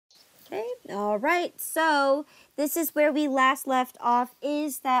Okay, all right. So this is where we last left off,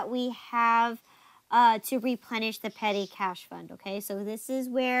 is that we have to replenish the petty cash fund. Okay, so this is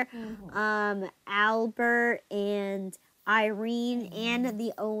where Albert and Irene and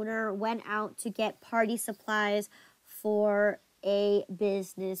the owner went out to get party supplies for a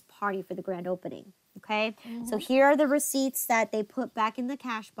business party for the grand opening. Okay, so here are the receipts that they put back in the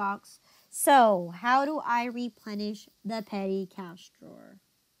cash box. So how do I replenish the petty cash drawer?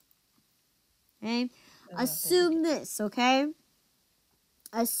 Okay, assume this, okay?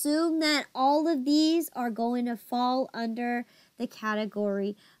 Assume that all of these are going to fall under the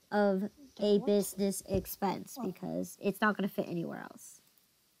category of a business expense because it's not going to fit anywhere else.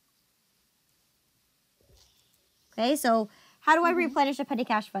 Okay, so how do I replenish a petty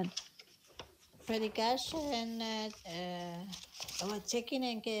cash fund? Petty cash and checking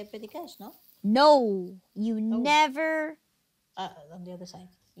and petty cash, no? No, you never. On the other side.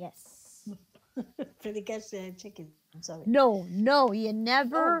 Yes. Petty cash checking. I'm sorry. No, you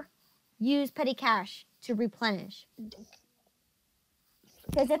never use petty cash to replenish.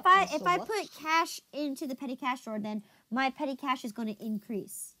 Because if I put cash into the petty cash drawer, then my petty cash is going to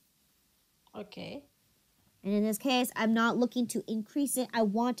increase. Okay. And in this case, I'm not looking to increase it. I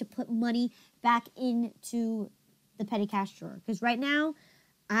want to put money back into the petty cash drawer. Because right now,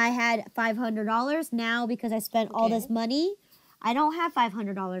 I had $500. Now, because I spent all this money, I don't have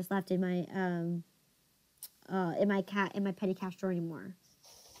 $500 left in my petty cash drawer anymore.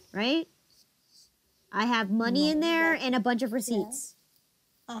 Right? I have money in there and a bunch of receipts.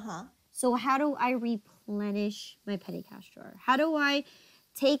 Yeah. So how do I replenish my petty cash drawer? How do I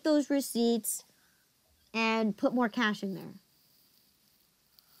take those receipts and put more cash in there?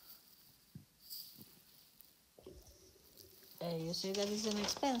 You say that is an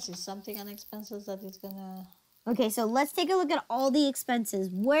expense. It's something an expenses that is gonna. Okay, so let's take a look at all the expenses.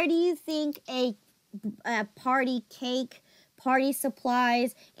 Where do you think a party cake, party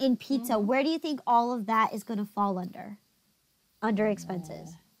supplies, and pizza, where do you think all of that is going to fall under? Under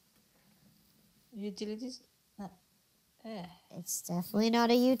expenses. Utilities? It's definitely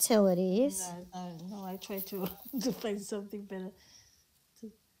not a utilities. No, I try to find something better.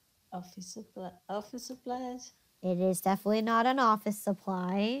 Office supplies. It is definitely not an office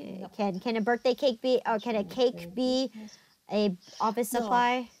supply. Nope. Can a birthday cake be, or can a cake be a office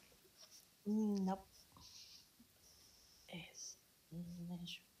supply? Nope.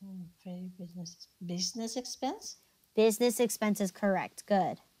 Business expense? Business expense is correct.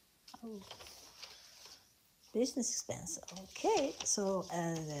 Good. Oh. Business expense. Okay. So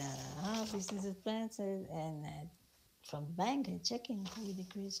business expense and from the bank checking, we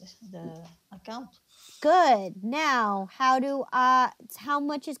decrease the account. Good. Now, how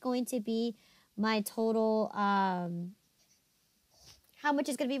much is going to be my total? How much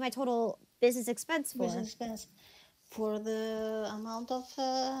is going to be my total business expense for? Business expense for the amount of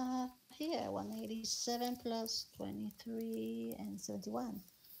here 187 plus 23 and 71.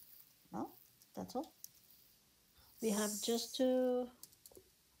 No, that's all. We have just to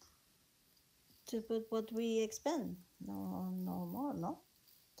put what we expend. No more, no?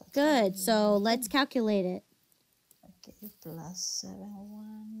 That's good. So let's calculate it. Okay, plus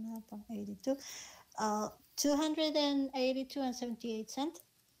 71.82. 282 and 78 cents.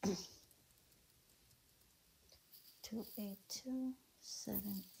 282.78.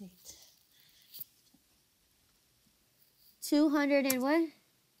 200 and what?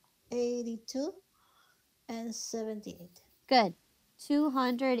 82 and 78. Good.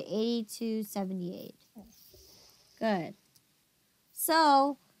 282.78. Good.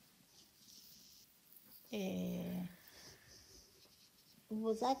 So,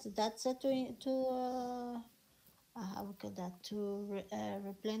 was that's how could that to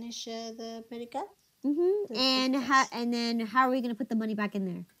replenish the petty cash? And then how are we going to put the money back in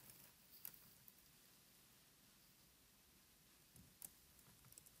there?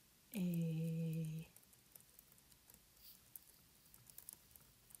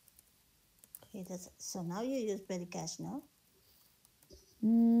 Okay, so now you use petty cash, no?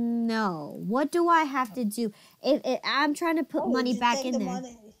 No. What do I have to do? If I'm trying to put money back in there.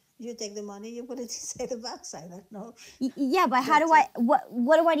 You take the money, you put it inside the backside. I don't know. Yeah, but how do I?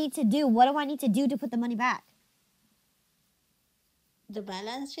 What do I need to do? What do I need to do to put the money back? The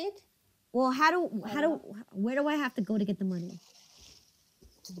balance sheet. Well, where do I have to go to get the money?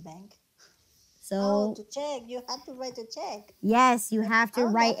 To the bank. So to check, you have to write a check. Yes, you have to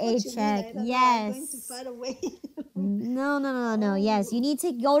write a check. Yes. I'm going to find a way. No. Yes, you need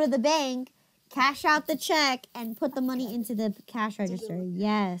to go to the bank, cash out the check, and put the money into the cash register.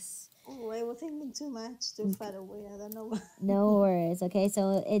 Yes. Oh, I was thinking too much, too far away. I don't know. No worries. Okay,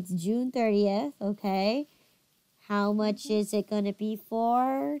 so it's June 30th. Okay. How much is it going to be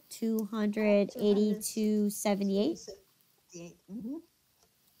for? 282.78. 278. Mm-hmm.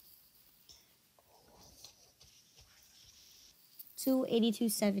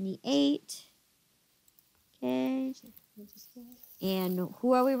 282.78. Okay. Register. And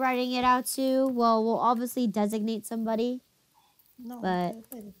who are we writing it out to? Well, we'll obviously designate somebody, No, but to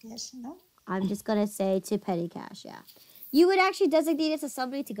petty cash, no? I'm just going to say to petty cash, yeah. You would actually designate it to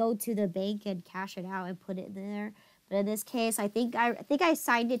somebody to go to the bank and cash it out and put it in there. But in this case, I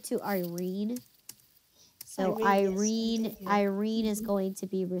signed it to Irene. So Irene, yes, I Irene gave you. Irene is going to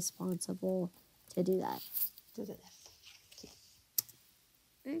be responsible to do that. To the left.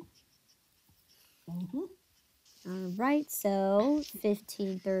 Okay. Mm-hmm. All right, so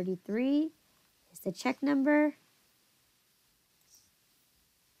 1533 is the check number.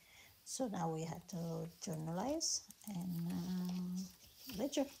 So now we have to journalize and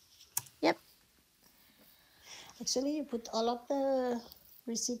ledger. Yep. Actually, you put all of the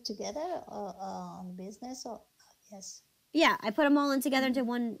receipt together on business, or yes. Yeah, I put them all in together into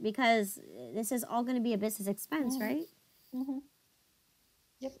one because this is all going to be a business expense, Mm-hmm. right? Mm-hmm.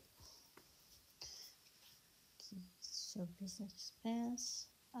 Yep. Okay. So business expense,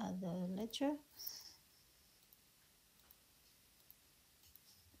 the ledger,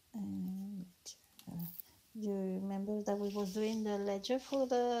 and you remember that we was doing the ledger for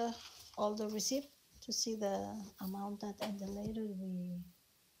the all the receipt to see the amount that and the later we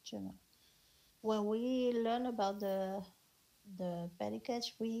journal. When we learn about the petty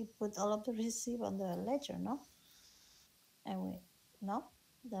cash, we put all of the receipt on the ledger, no? And we no,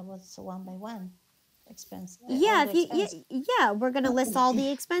 that was one by one expense, all Yeah, the expense. yeah, we're going to list all the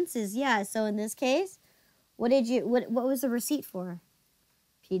expenses. Yeah, so in this case, what was the receipt for?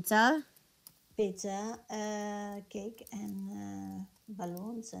 Pizza? Pizza, cake, and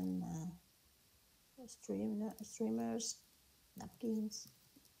balloons and streamers, napkins,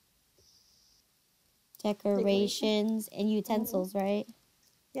 decoration. Decorations and Mm-hmm. utensils, right?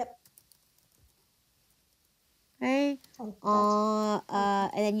 Yep. Right? Oh,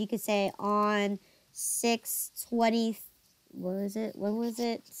 that's And then you could say on 6/20, what was it? When was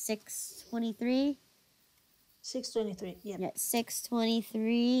it? 6/23? 623. Yep. Yeah,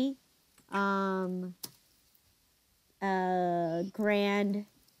 6/23. Um, grand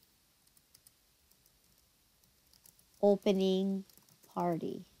opening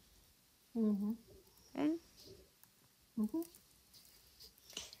party. Mm-hmm. Okay? Mm-hmm.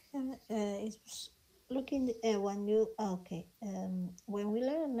 It's looking when you okay. When we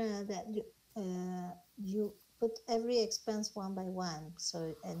learn that you put every expense one by one.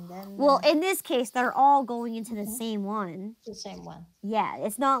 So and then Well, in this case, they're all going into the mhm, same one. the same one. Yeah,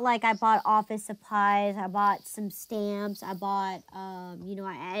 it's not like I bought office supplies, I bought some stamps, I bought, I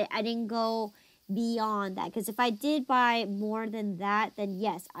didn't go beyond that. Because if I did buy more than that, then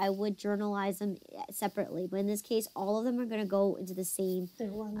yes, I would journalize them separately. But in this case, all of them are going to go into the same The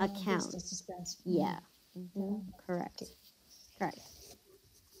one account. business expense. Yeah. Okay. Correct. Correct.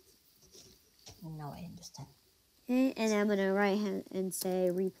 Now I understand. Okay, and I'm going to write and say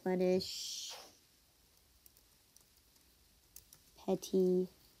replenish petty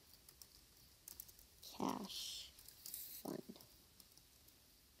cash fund.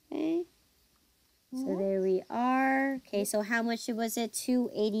 Okay. So there we are. Okay, so how much was it?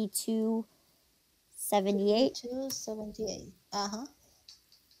 282.78. 278. Uh-huh.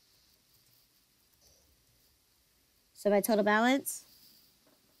 So my total balance?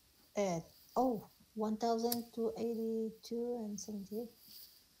 Oh, 1,282 and 78.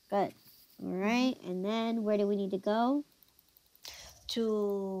 Good. All right. And then where do we need to go?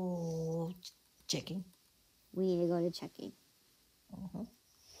 To checking. We need to go to checking. Uh-huh.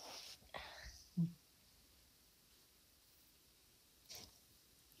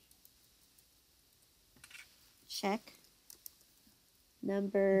 Check.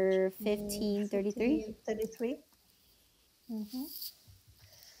 Number 1533. 33. Mm-hmm.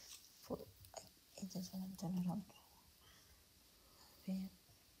 For, it doesn't want to turn it on.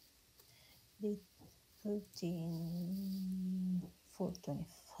 The 13,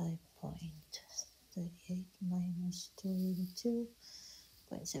 425.38 minus 282.78.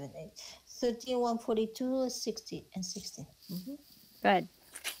 13, 142, 60, and 16. Mm-hmm. Good.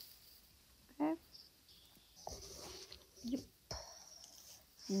 Okay. Yep.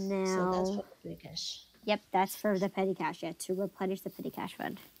 Now. So that's for the free cash. Yep, that's for the petty cash. Yeah, to replenish the petty cash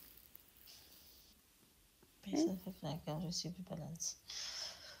fund. Base of account receivable balance.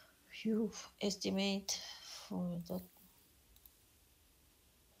 You estimate for the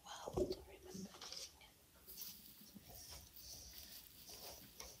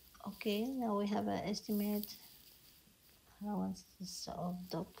Okay, now we have an estimate allowances of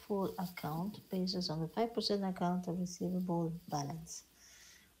the full account basis on the 5% account of receivable balance.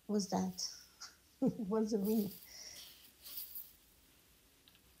 What's that? What does it mean?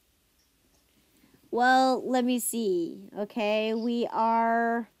 Well, let me see. Okay, we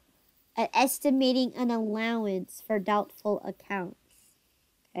are estimating an allowance for doubtful accounts.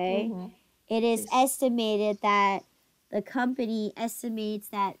 Okay, it is estimated that the company estimates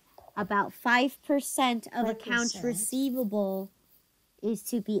that about 5% of accounts 5%. receivable is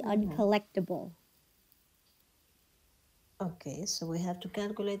to be uncollectible. Okay, so we have to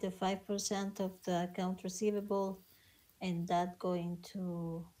calculate the 5% of the account receivable, and that going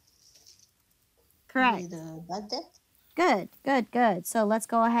to Correct. be the bad debt. Good, good, good. So let's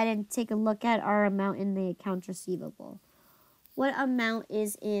go ahead and take a look at our amount in the accounts receivable. What amount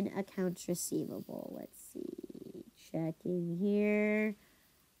is in accounts receivable? Let's see. Checking here.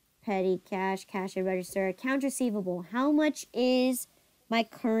 Petty cash, cash and register, accounts receivable. How much is my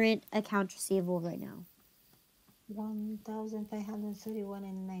current accounts receivable right now?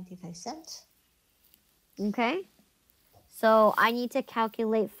 $1,531.95. Okay. So I need to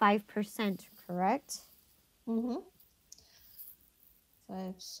calculate 5%, correct? So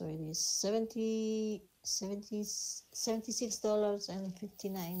it is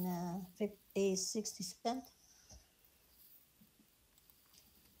 $76.59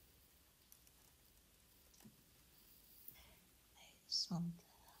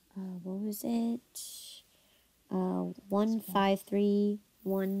 What was it?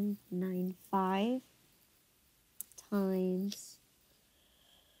 153,195 times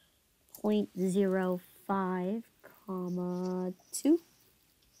 0.05, comma 2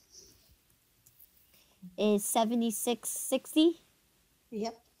 is 76.60.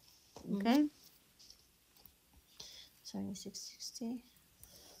 Yep. Okay. 76.60.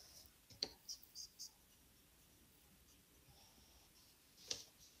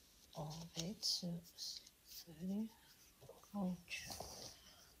 All right, so 30. Ouch.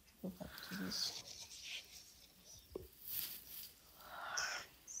 Go back to this.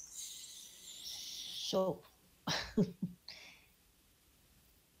 So,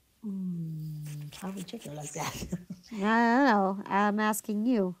 how we check it like that? I don't know. I'm asking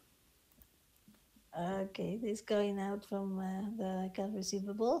you. Okay, this going out from the account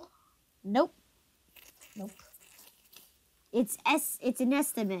receivable. Nope. Nope. It's an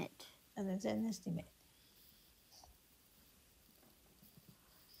estimate. And it's an estimate.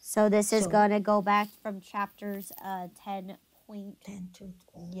 So this is going to go back from chapters 10.10 to,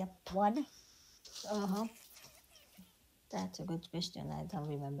 yep. 1. That's a good question. I don't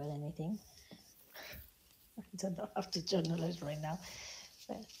remember anything. I don't know how to journalize right now.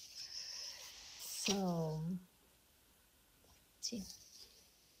 But, so, let's see.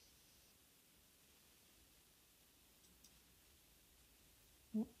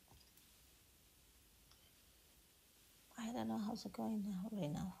 I don't know how's it going now,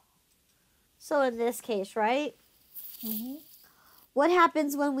 right now. So in this case, right? What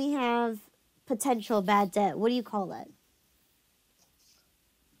happens when we have potential bad debt? What do you call that?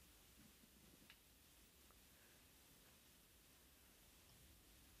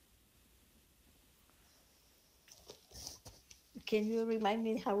 Can you remind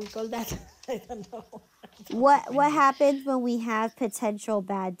me how we call that? I don't know. What happens when we have potential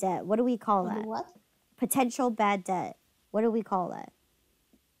bad debt? What do we call that? What? Potential bad debt. What do we call that?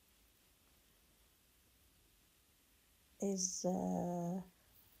 Is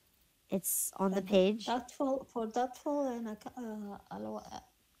it's on the page. Doubtful and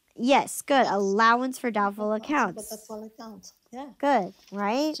yes, good. Allowance for doubtful accounts. Doubtful accounts. Yeah. Good,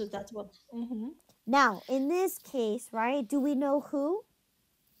 right? So that's what. Now, in this case, right? Do we know who?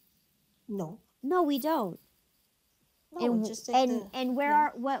 No. No, we don't. No, and just take and where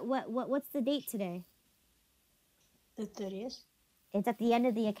are what's the date today? The 30th. It's at the end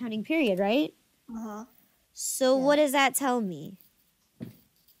of the accounting period, right? So Yeah. what does that tell me?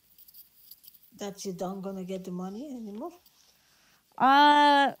 That you don't gonna get the money anymore?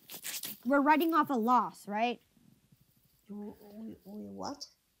 We're writing off a loss, right? We what?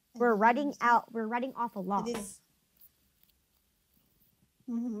 We're writing off a loss.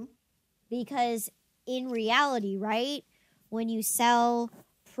 Because in reality, right, when you sell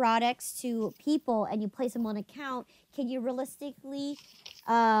products to people and you place them on account, can you realistically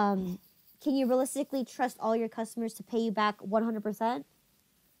trust all your customers to pay you back 100%?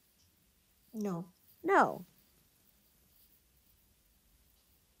 No. No.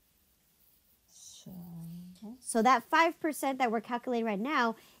 So So that 5% that we're calculating right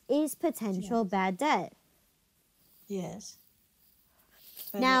now is potential Yes. bad debt. Yes.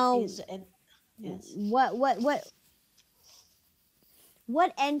 But Now, is it, yes.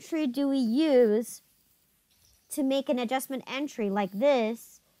 what entry do we use to make an adjustment entry like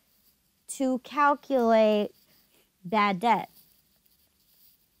this to calculate bad debt?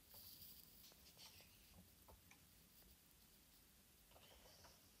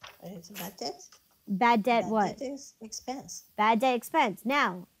 It's bad debt. Bad debt Bad what? debt is expense. Bad debt expense.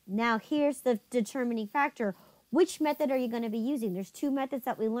 Now here's the determining factor. Which method are you going to be using? There's two methods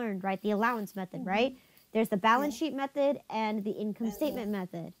that we learned, right? The allowance method, right? There's the balance Yeah. sheet method and the income And statement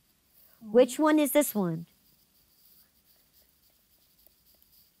method. mhm. Which one is this one?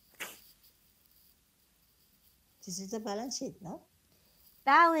 This is the balance sheet, no?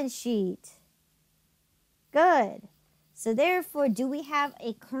 Balance sheet. Good. So therefore, do we have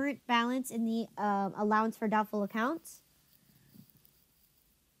a current balance in the allowance for doubtful accounts?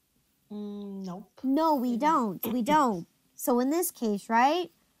 Nope. No, we We don't. We don't. So in this case,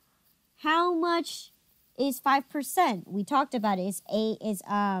 right? How much is 5%? We talked about it. Is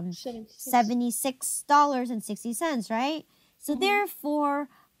 76.60, right? So therefore,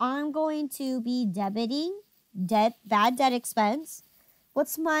 I'm going to be debiting bad debt expense.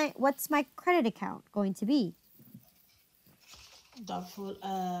 What's my credit account going to be? Doubtful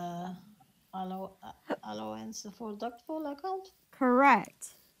allowance for doubtful account.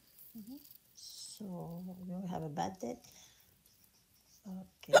 Correct. So you have a bad debt.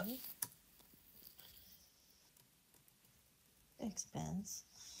 Okay. Expense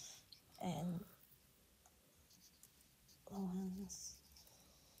and allowance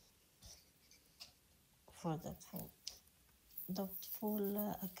for doubtful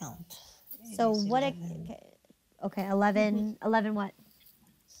account. So what? 11 what?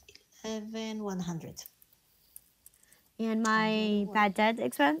 100. And my bad debt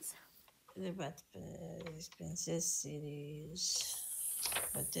expense? The bad expenses it is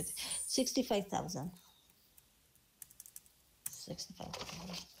 65,000.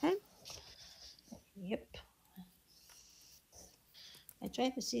 65,000. Okay. Yep. I try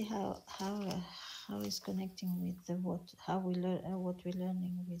to see how it's connecting with how we learn what we're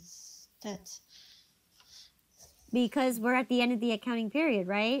learning with that. Because we're at the end of the accounting period,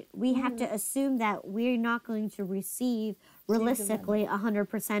 right? We have to assume that we're not going to receive realistically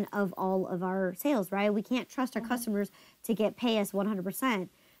 100% of all of our sales, right? We can't trust our customers to pay us 100%.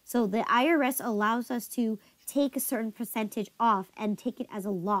 So the IRS allows us to take a certain percentage off and take it as a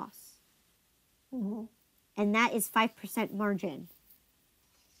loss. And that is 5% margin.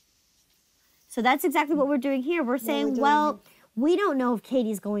 So that's exactly what we're doing here. We're saying, well, we don't know if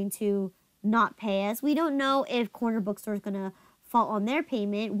Katie's going to not pay us. We don't know if Corner Bookstore is going to fault on their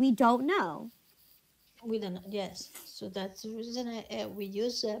payment. We don't know. We don't. Yes. So that's the reason we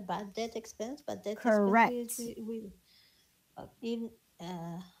use bad debt expense. Bad debt Correct. expense.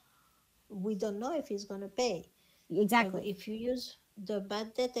 We don't know if he's going to pay. Exactly. If you use the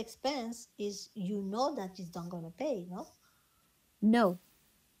bad debt expense, is you know that he's not going to pay, no? No.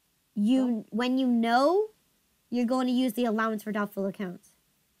 When you know, you're going to use the allowance for doubtful accounts.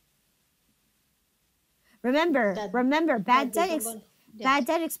 Remember, bad debt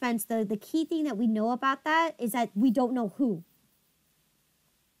expense, the key thing that we know about that is that we don't know who.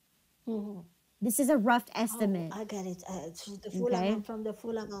 This is a rough estimate. I got it. So the full amount from the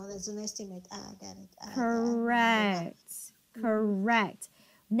full amount is an estimate. I got it. Correct.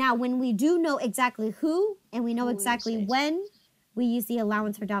 Now, when we do know exactly who and we know exactly when, we use the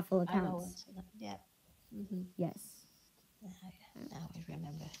allowance for doubtful accounts. Yeah. Yes. Now I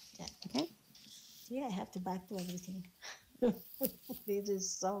remember. Yeah. Okay. Yeah, I have to back to everything. This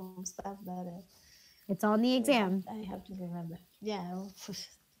is some stuff that it's on the exam. I have to remember. Yeah.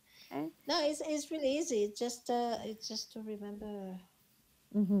 Okay. No, it's really easy. It's just to remember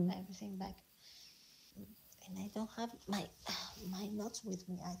everything back. And I don't have my notes with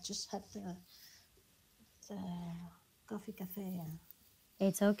me. I just have the coffee cafe.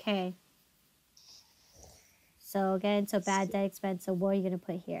 It's okay. So again, bad debt expense. So what are you gonna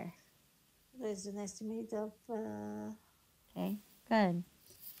put here? There's an estimate of. Okay, good.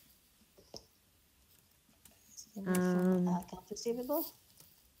 Account receivable.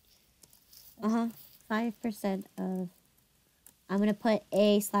 5% of. I'm gonna put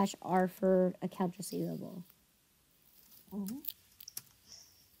A/R for account receivable. Okay.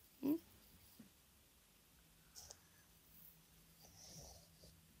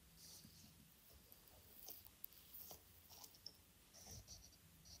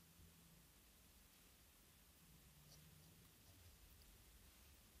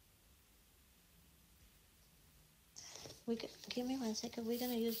 Give me 1 second. We're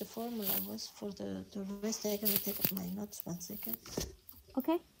gonna use the formula was for the rest. I'm gonna take my notes 1 second.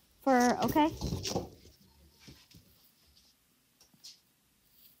 Okay. So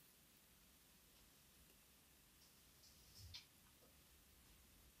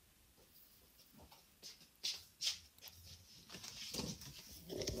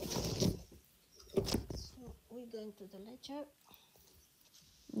we're going to the ledger.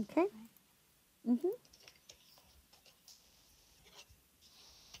 Okay. Mm-hmm.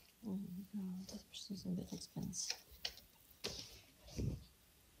 This is a bit expensive.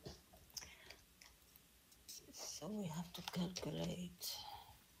 So we have to calculate.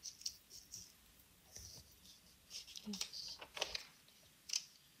 Yes.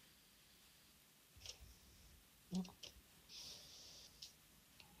 No.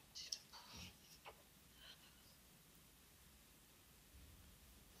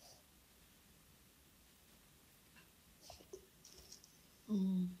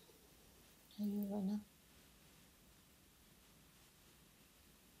 Are you gonna?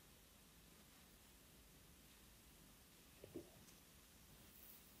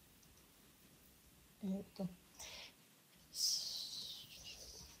 There you go.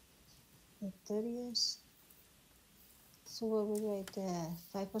 The 30th. So what we write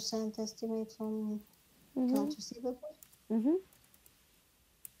 5% estimate from accounts receivable. Mm-hmm.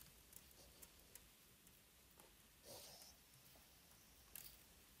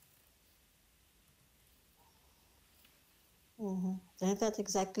 That's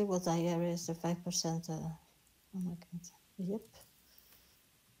exactly what I hear is the 5%. Oh my God. Yep.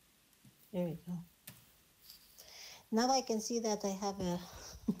 There we go. Now I can see that I have a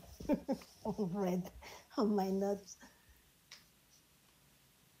red on my notes.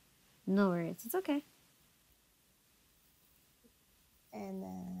 No worries. It's okay. And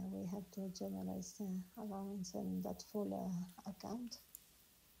we have to generalize the allowance and that full account.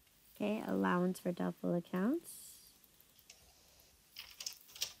 Okay. Allowance for doubtful accounts.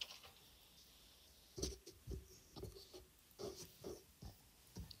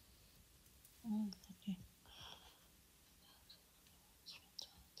 Okay.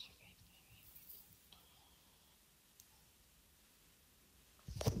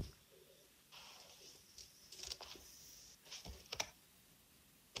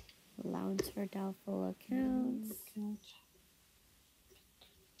 Allowance for doubtful accounts.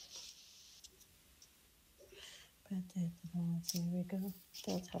 Here we go.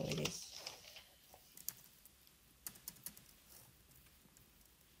 That's how it is.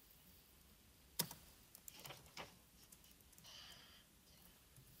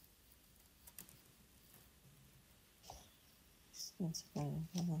 Expense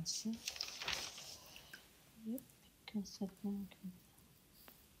balance sheet. Yep.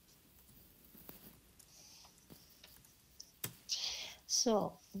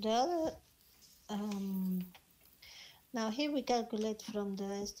 So the other now here we calculate from the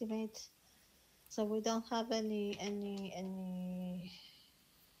estimate. So we don't have any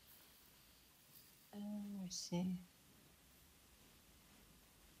let's see.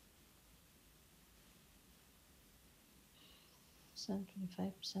 So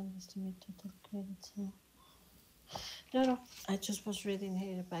 25% estimate total credit. So no, I just was reading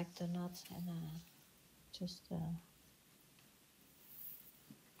here back the notes and just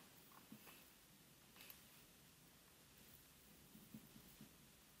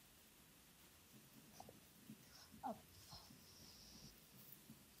up.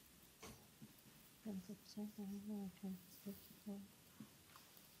 20%.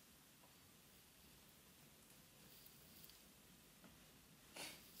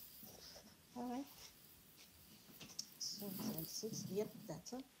 All right. So 6. Yep,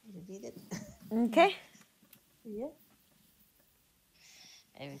 that's all. You did it. Okay. Yep.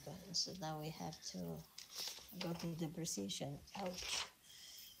 There we go. So now we have to go to depreciation. Ouch.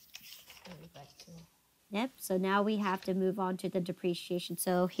 Go back to. Yep. So now we have to move on to the depreciation.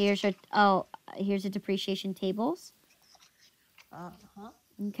 So here's your here's the depreciation tables. Okay.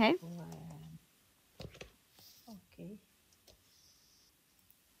 Okay. When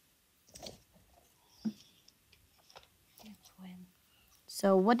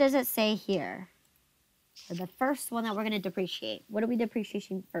So what does it say here? For the first one that we're going to depreciate. What are we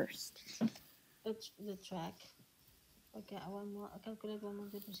depreciating first? it's the track. Okay, one more. I calculate one more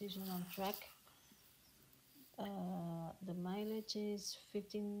depreciation on track. The mileage is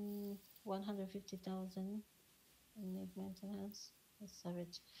 150,000. Need maintenance. The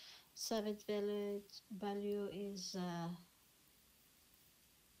savage value is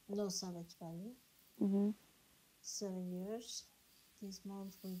no savage value. Mm-hmm. 7 years. This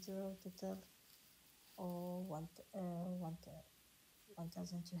month we draw total or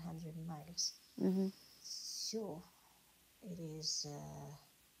 1,200 miles. Mm-hmm. So it is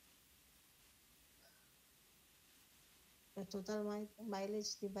the total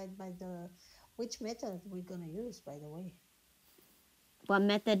mileage divided by the, which method we're gonna use, by the way. What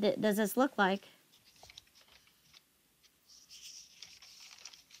method does this look like?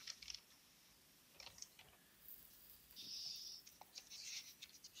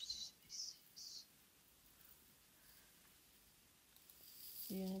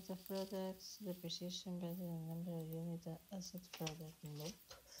 Unit of products, depreciation by the number of unit of asset product. Nope.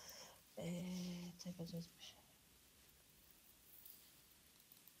 Type of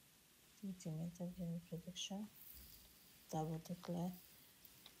incremental unit production. Double decline.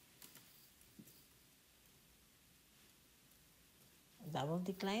 Double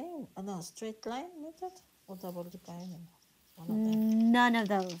declining? Oh, no, straight line method or double declining? One of them. None of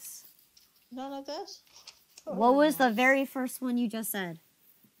those. None of those? What was the nice. very first one you just said?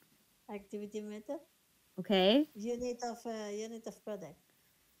 Activity method? Okay. Unit of product.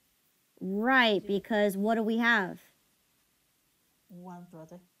 Right, because what do we have? One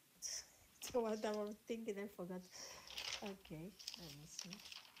product. The one that I was thinking, I forgot. Okay, let me see.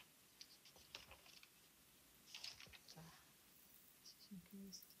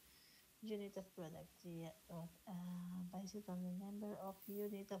 Increased unit of product. Yeah, based on the number of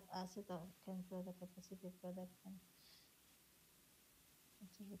unit of asset of can product capacity product and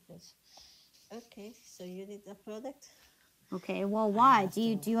to replace. Okay, so unit of product. Okay, well, I why? have Do to.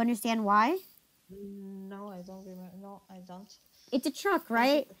 you understand why? No, I don't remember. No, I don't. It's a truck, But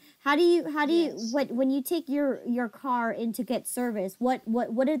right? How do you yes, when you take your car in to get service? What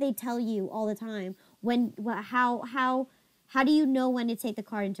do they tell you all the time? When how do you know when to take the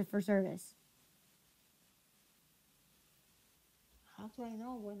car into for service? how do I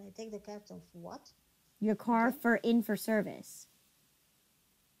know when I take the card of what? Your car Again? for service.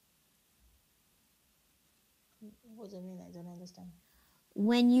 What do you mean? I don't understand.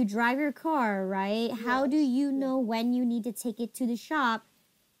 When you drive your car, right? How do Yes, you yeah. know when you need to take it to the shop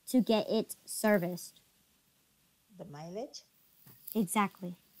to get it serviced? The mileage?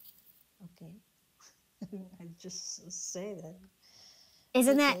 Exactly. Okay. I just say that.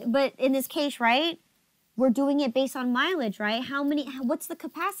 Isn't Okay. that, but in this case, right? We're doing it based on mileage, right? What's the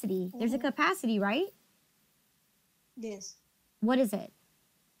capacity? There's a Mm-hmm. capacity, right? Yes. What is it?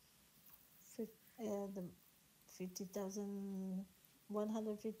 The 50,000,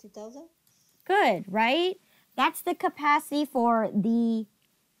 150,000? Good, right? That's the capacity for the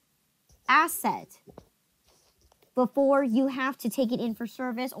asset before you have to take it in for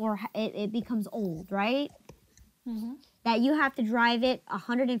service or it becomes old, right? Mm-hmm. That you have to drive it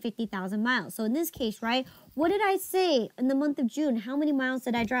 150,000 miles. So in this case, right, what did I say in the month of June? How many miles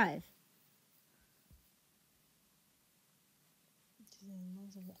did I drive?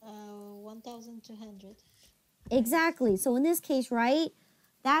 1,200. Exactly. So in this case, right,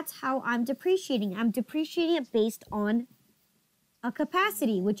 that's how I'm depreciating. I'm depreciating it based on a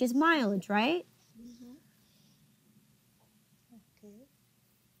capacity, which is mileage, right? Mm-hmm. Okay.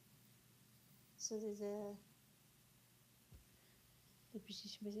 So there's a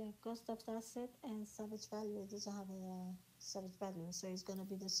depreciation between cost of the asset and salvage value. It doesn't have a salvage value, so it's gonna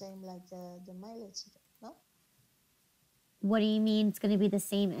be the same like the mileage. No, What do you mean it's going to be the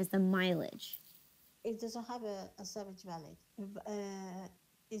same as the mileage? it doesn't have a salvage value.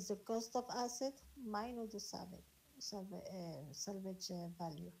 It's the cost of asset minus the salvage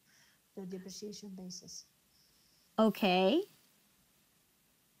value, the depreciation basis. Okay.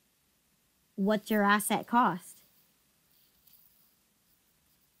 What's your asset cost?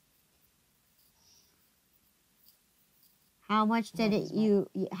 How much did What it is my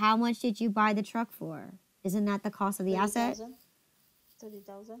how much did you buy the truck for? Isn't that the cost of the asset? 30,000?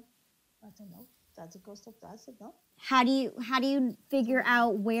 30,000? I don't know. That's the cost of the asset, no? How do you figure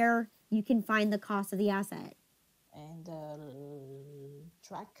out where you can find the cost of the asset? And the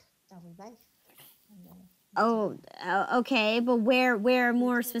track that we buy. And Oh, okay, but where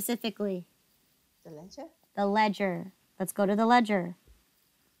more ledger. specifically? The ledger. The ledger. Let's go to the ledger.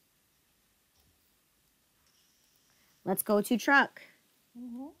 Let's go to truck.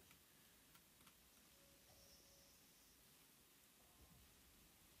 Mm-hmm.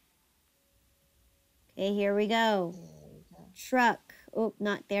 Okay, here we go. There we go. Truck. Oh,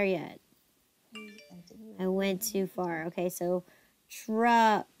 not there yet. I went Mm-hmm. too far. Okay, so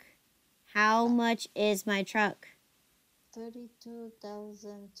truck. How much is my truck?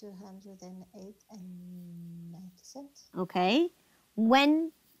 32,208.90. Okay.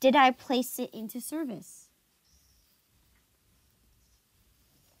 When did I place it into service?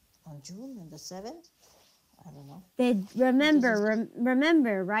 On June on the 7th. I don't know.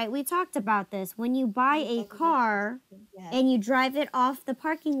 Remember, right? We talked about this. When you buy a car and you drive it off the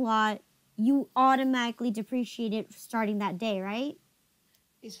parking lot, you automatically depreciate it starting that day, right?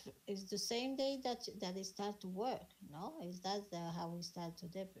 It's the same day that it start to work. No, is that how we start to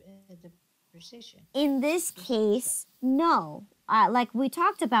depreciation? In this case, no. Like we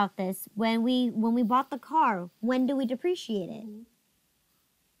talked about this when we bought the car. When do we depreciate it? Mm-hmm.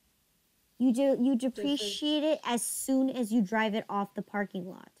 You depreciate it as soon as you drive it off the parking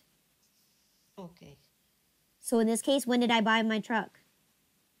lot. Okay. So in this case, when did I buy my truck?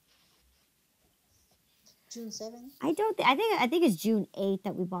 June 7th. I think it's June 8th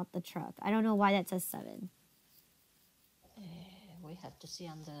that we bought the truck. I don't know why that says 7. We have to see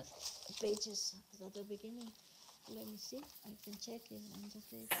on the pages at the beginning. Let me see. I can check it on the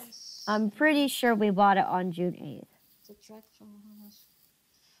pages. I'm pretty sure we bought it on June 8th. The truck from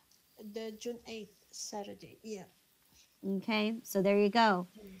the June 8th, Saturday. Yeah. Okay, so there you go.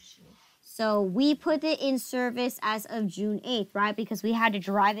 So we put it in service as of June 8th, right? Because we had to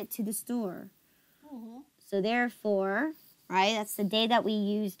drive it to the store. Mm-hmm. So therefore, right, that's the day that we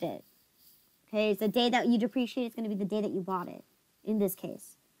used it. Okay, it's the day that you depreciate. It's going to be the day that you bought it, in this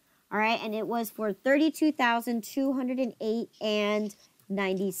case. All right, and it was for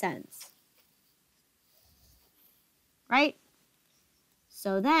 $32,208.90. Right?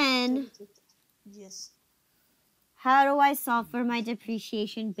 So then, yes. How do I solve for my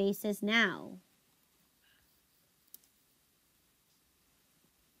depreciation basis now?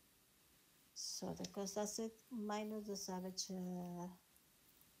 So the cost asset minus the salvage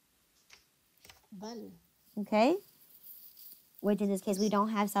value. Okay. Which in this case we don't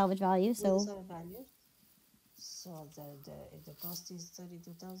have salvage value, so value. So the cost is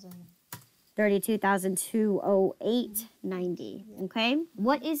 32,000. 32,208.90. Okay.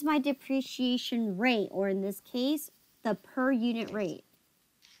 What is my depreciation rate, or in this case, the per unit rate?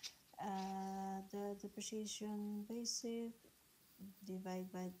 The depreciation basic divide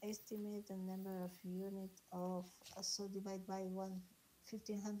by estimate the number of unit of so divide by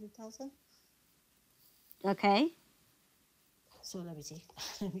 1,500,000. Okay. So let me see.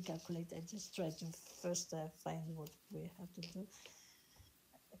 Let me calculate. I just try to first find what we have to do.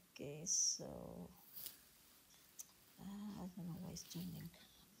 Okay, so I don't know why it's turning.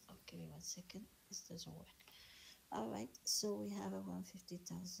 Okay, 1 second. This doesn't work. All right, so we have a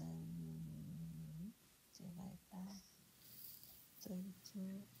 150,000 divided by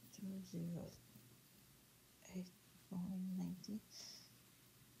 32,208.90.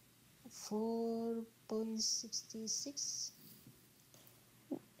 4.66.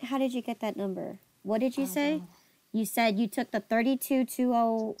 How did you get that number? What did you say? You said you took the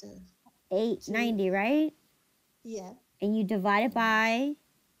 32,208.90, right? Yeah. And you divided by?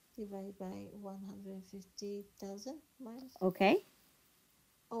 Divided by 150,000 miles. Okay.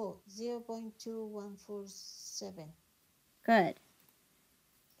 Oh, 0.2147. Good.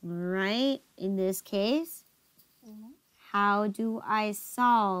 All right. In this case, how do I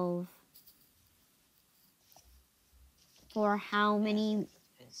solve for how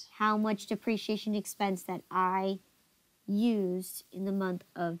much depreciation expense that I used in the month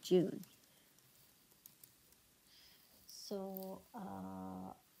of June? So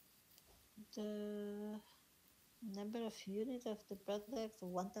the number of units of the product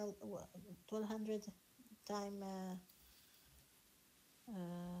 1,200 times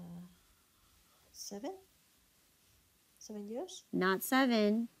 7 years. Not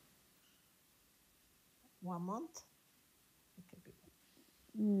 7. 1 month. It could be.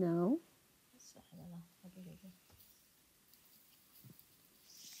 No. So, I don't know. What did I do?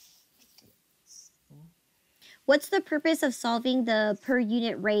 Okay. What's the purpose of solving the per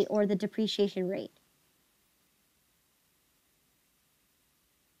unit rate or the depreciation rate?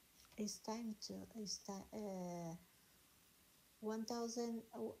 It's time 1,000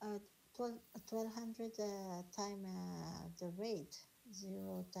 1,200 time the rate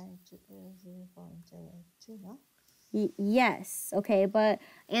 0 times 0.2, no? Yes. Okay, but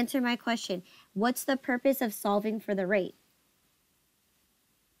answer my question. What's the purpose of solving for the rate?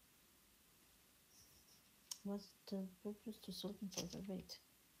 What's the purpose to solving for the rate?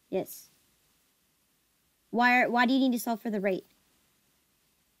 Yes. Why do you need to solve for the rate?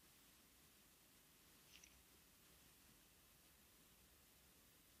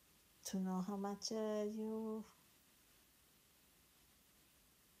 To know how much you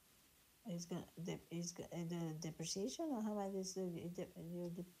is the depreciation, or how much is I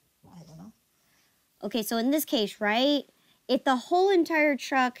don't know. Okay, so in this case, right, if the whole entire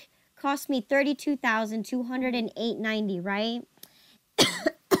truck cost me $32,208.90, right?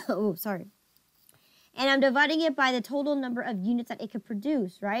 Oh, sorry. And I'm dividing it by the total number of units that it could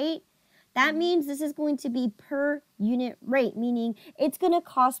produce, right? That means this is going to be per unit rate, meaning it's going to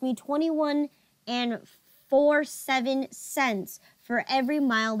cost me 21 and 47 cents for every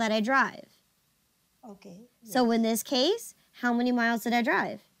mile that I drive. Okay. So yes. in this case, how many miles did I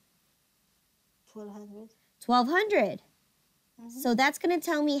drive? 1,200. 1,200. So that's going to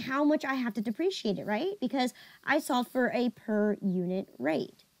tell me how much I have to depreciate it, right? Because I solved for a per unit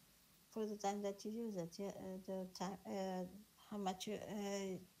rate. For the time that you use it, yeah. The time, how much you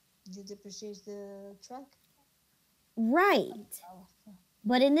depreciate the truck? Right. Oh,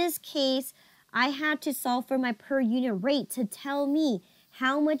 But in this case, I had to solve for my per unit rate to tell me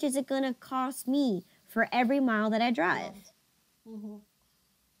how much is it going to cost me for every mile that I drive.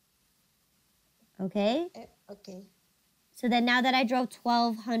 Okay? Okay. So then now that I drove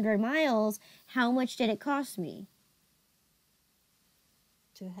 1,200 miles, how much did it cost me?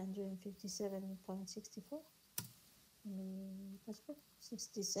 257.64. That's good.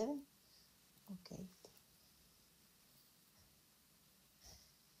 67. Okay.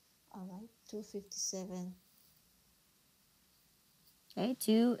 All right. 257. Okay,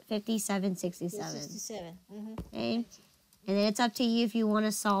 257.67. 267. Okay? And then it's up to you if you want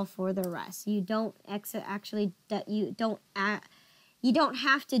to solve for the rest. You don't you don't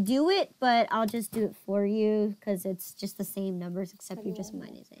have to do it, but I'll just do it for you because it's just the same numbers except you're just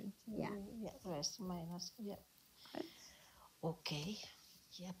minusing. Yeah. Yeah, rest minus. Yeah. Okay.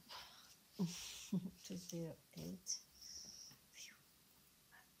 Yep. 208.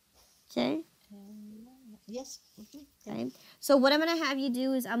 Okay. Yes. Okay. So what I'm going to have you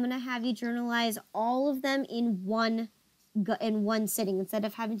do is I'm going to have you journalize all of them in one sitting instead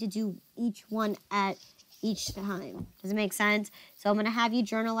of having to do each one at each time. Does it make sense? So I'm going to have you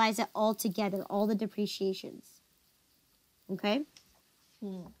journalize it all together, all the depreciations. Okay?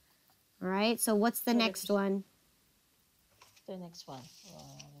 All right. So what's the next one? The next one.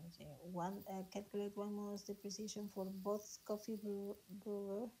 Let me see. Calculate 1 month's depreciation for both coffee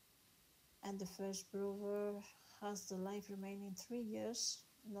brewer and the first brewer has the life remaining 3 years,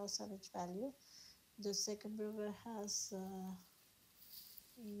 no salvage value. The second brewer has a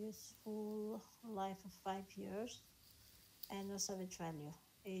useful life of 5 years and no salvage value.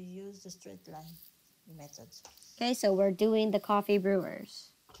 Use the straight line method. Okay, so we're doing the coffee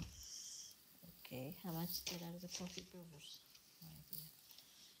brewers. Okay, how much did are the coffee brewers?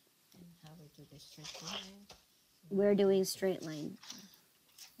 And how we do the straight line? We're doing straight line.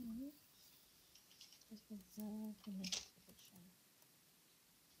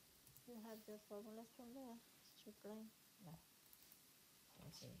 You have the formulas from the straight line? No.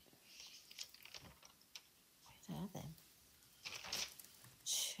 Let's see. Where are them?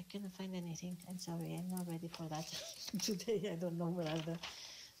 I cannot find anything. I'm sorry, I'm not ready for that today. I don't know where are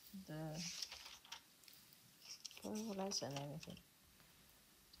the formulas and everything.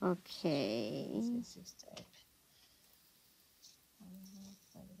 Okay. Six type.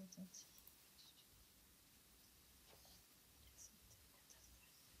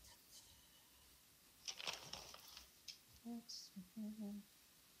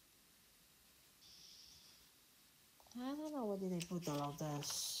 I don't know what did they put all of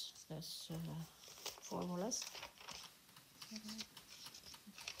those formulas.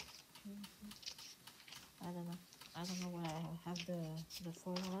 I don't know. I don't know where I have the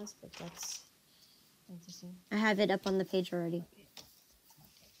formulas, but that's interesting. I have it up on the page already.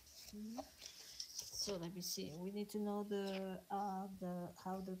 So let me see. We need to know the how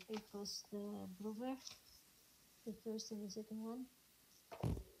the it costs the brewer, the first and the second one.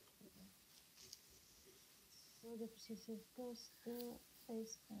 So the procedure cost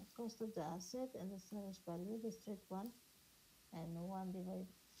cost of the asset and the salvage value, the straight one, and one divide.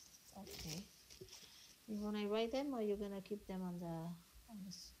 Okay. You wanna write them, or you're gonna keep them on the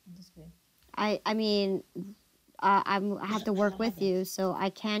screen? I mean, I have to work with you, so I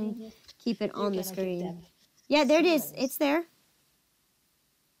can keep it on the screen. Yeah, there it is. It's there.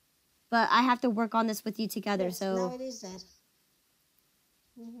 But I have to work on this with you together, Yes, so. now it is there.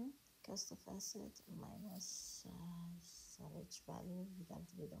 Cost of asset minus salvage value. We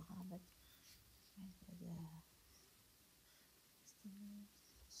don't have it.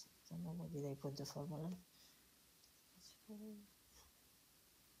 I don't know where did I put the formula.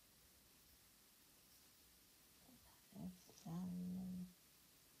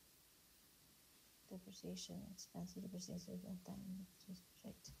 Depreciation, expense, depreciation, time,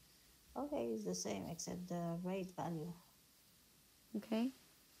 rate. Okay, it's the same except the rate value. Okay.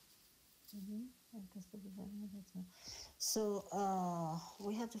 So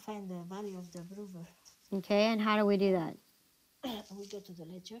we have to find the value of the brewer. Okay, and how do we do that? We go to the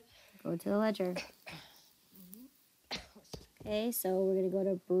ledger. Go to the ledger. Okay, so we're going to go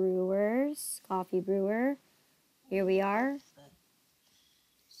to brewers, coffee brewer. Here we are.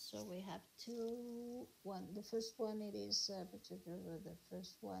 So we have two. One. The first one it is the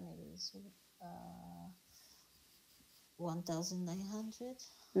first one it is 1,900,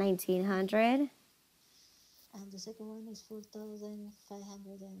 1900. and the second one is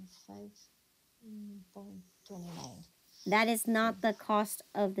 4,505.29 That is not the cost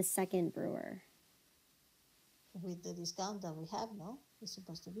of the second brewer. with the discount that we have. No, it's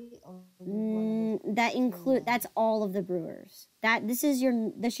supposed to be. Or That include that's all of the brewers. This is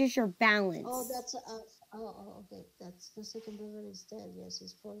your balance. Oh, that's okay. That's the second brewer is there. Yes,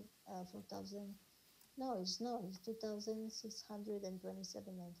 it's 4,000. No, it's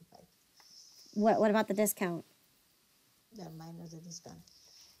 2,627.95. What about the discount? Yeah, minus the discount.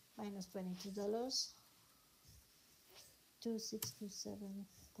 Minus $22.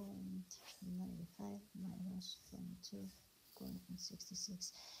 2,627.95 minus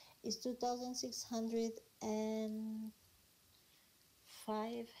 22.66 is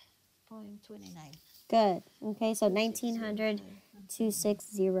 2,605.29. Good. Okay, so 1900,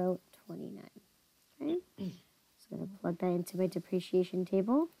 26029. Okay. So I'm going to plug that into my depreciation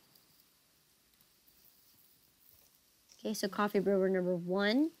table. Okay, so coffee brewer number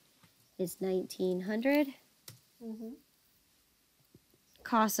 1 is 1900.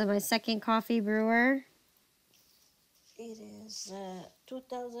 Cost of my second coffee brewer. It is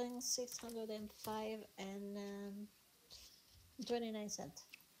 2,605 and 29 cents.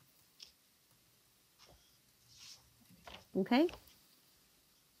 Okay.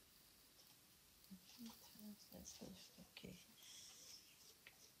 Okay.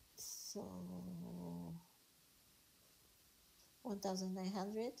 So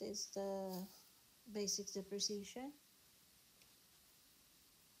 1,900 is the basic depreciation.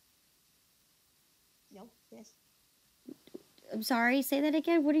 No, yes. I'm sorry, say that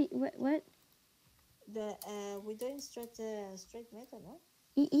again. What? The we're doing straight method, no?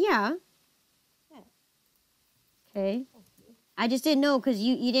 Yeah. Yeah. Okay. I just didn't know because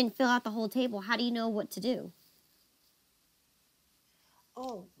you didn't fill out the whole table. How do you know what to do?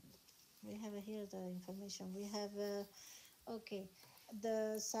 Oh, we have here the information. We have okay.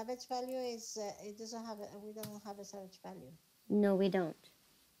 The savage value is it doesn't have we don't have a savage value. No, we don't.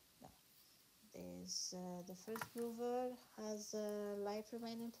 No. There's the first brewer has life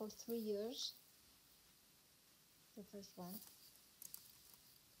remaining for 3 years. The first one.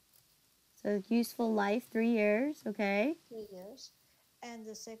 So useful life, 3 years. Okay. 3 years, and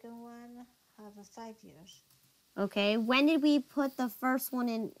the second one have 5 years. Okay. When did we put the first one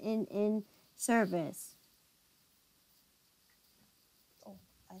in service? Oh,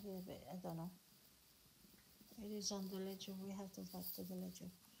 I don't know. It is on the ledger. We have to back to the ledger.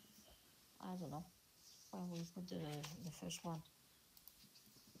 I don't know when we put the first one.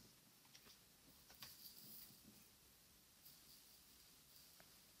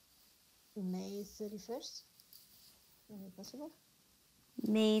 May 31st. Is it possible?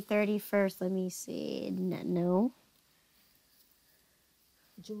 May 31st. Let me see. No.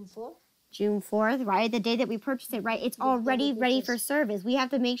 June 4th. June 4th, right? The day that we purchased it, right? It's already ready for service. We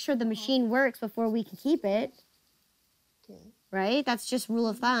have to make sure the machine works before we can keep it. Okay. Right? That's just rule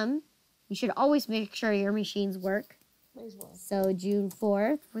of thumb. You should always make sure your machines work. Please work. So June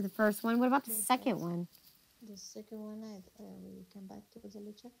 4th for the first one. What about the second one? The second one, we come back to the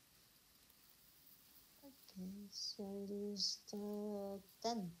ledger. Okay, so it is the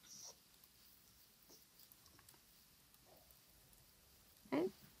 10th. Okay.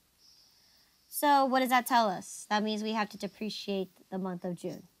 So what does that tell us? That means we have to depreciate the month of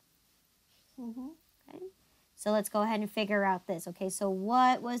June. Okay. So let's go ahead and figure out this. Okay, so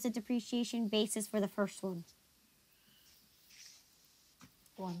what was the depreciation basis for the first one?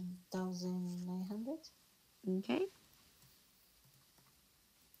 1,900. Okay.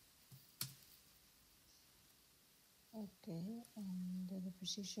 Okay, and the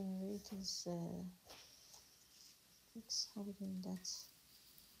depreciation rate is how we doing that?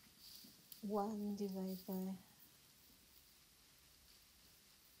 1 divided by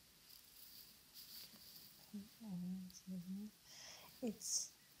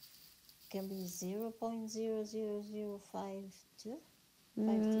it's can be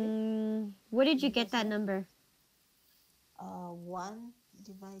 0.00052. Where did you get that number? 1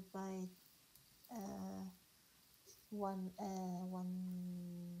 divided by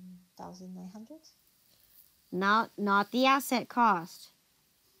 1,900. Not the asset cost.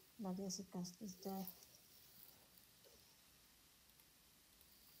 Not the asset cost is the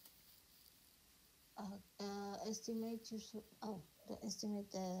estimate your, the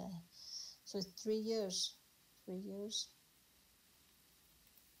estimate, so it's 3 years. 3 years.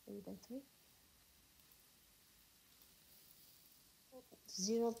 3 by 3.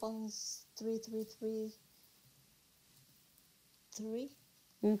 0.3333.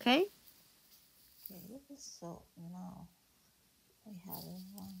 Okay. Okay, so now we have a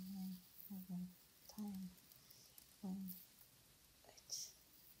 1 time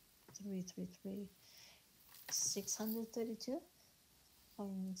 1.333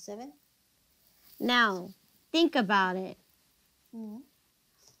 632.7. Now, think about it. Mm-hmm.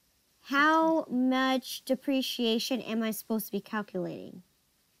 How much depreciation am I supposed to be calculating?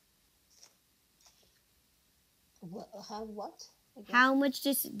 How what? Again? How much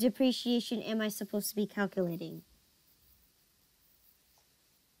depreciation am I supposed to be calculating?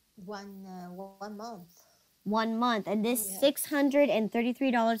 1 month. 1 month. And this Yeah.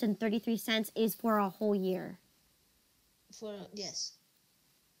 $633.33 is for a whole year. Yes.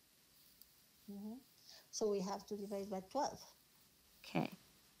 Mm-hmm. So we have to divide by 12. Okay.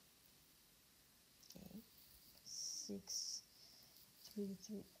 Okay.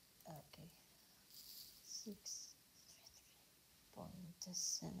 633. Okay.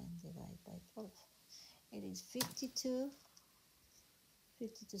 633.7 divided by 12. It is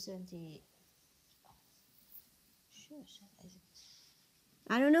 52.70. Sure.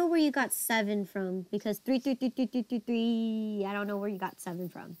 I don't know where you got 7 from because 3. I don't know where you got 7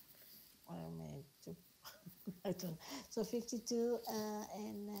 from. I don't know. So 52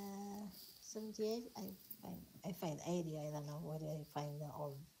 and 78. I find 80. I don't know where I find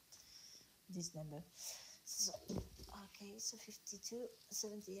all this number. So okay, so 52,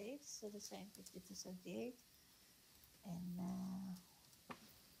 78. So the same 52, 78, and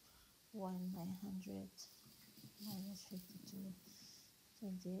 1,900 minus 52,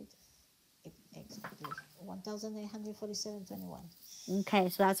 28. Exactly 1,847.21. Okay,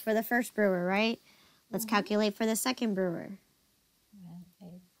 so that's for the first brewer, right? Let's calculate for the second brewer.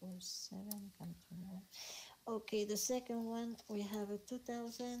 847.21. Okay, the second one we have a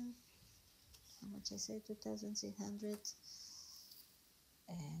 2,000. How much I say? 2,600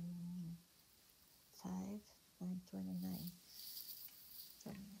 and 5.29.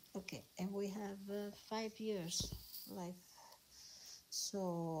 Okay, and we have 5 years life.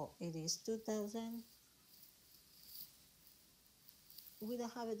 So it is 2,000. We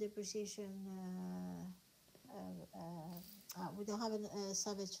don't have a depreciation. We don't have a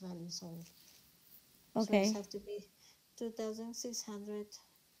salvage value. Sorry. Okay. So it has to be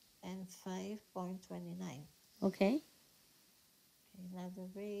 2,605.29. Okay. Okay, now the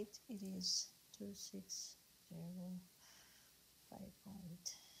rate it is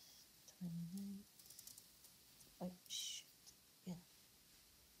 2,605.29. Oh, shoot. Yeah.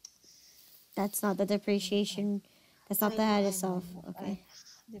 That's not the depreciation. That's not the head itself. I know. Okay.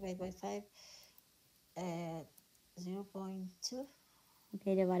 Divide by 5. 0.2.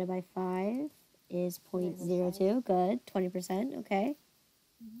 Okay, divided by 5 is Divided by 0.02. Good. 20%. Okay.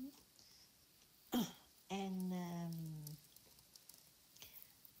 And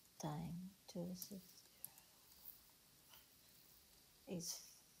time 260 is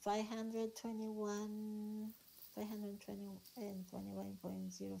 521 and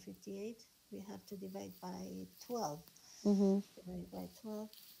 21.058. We have to divide by 12. Divide by 12.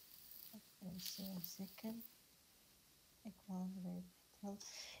 So second equal divided by 12.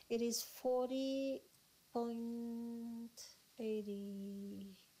 It is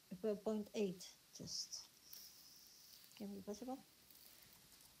 40.80.8. Just can be possible.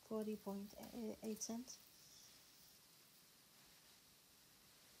 40.8 cents.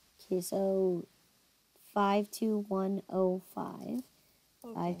 Okay, so 52105.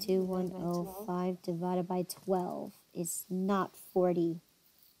 Okay, 52105 divided by 12 is not 40.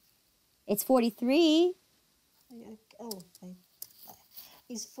 It's 43.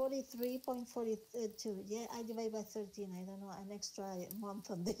 It's 43.42. Yeah, I divide by 13. I don't know, an extra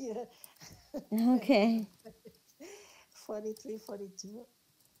month on the year. Okay. 43, 42.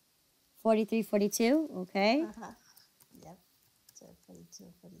 43, 42. Okay. Yep. So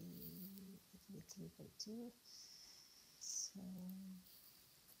 42, 43, 42. So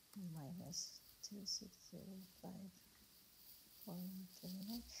minus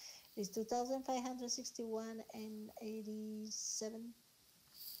 2,605.29 is 2,561 and 87.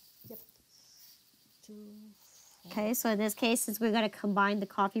 Yep. Okay, so in this case, since we're going to combine the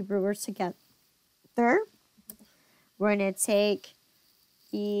coffee brewers together, we're going to take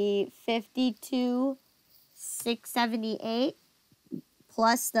the 52,678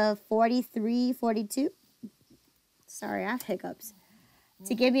 plus the 43, 42. Sorry, I have hiccups.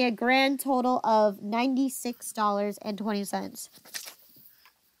 to give me a grand total of $96.20.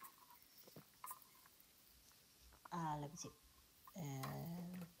 Let me see.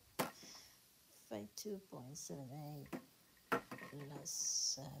 52.78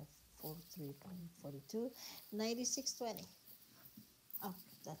 plus 43.42, 96.20. Oh,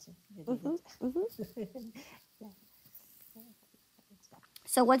 that's it. You did it. Yeah.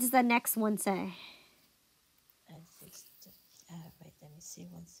 So what does the next one say? Wait, let me see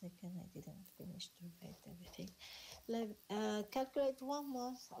 1 second. I didn't finish to write everything. Calculate 1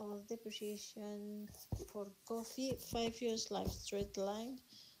 month of depreciation for coffee, 5 years life straight line,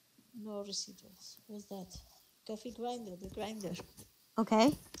 no residuals. What's that? Coffee grinder, the grinder. Okay.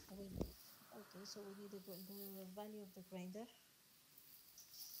 Okay, so we need the value of the grinder.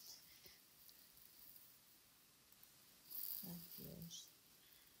 5 years.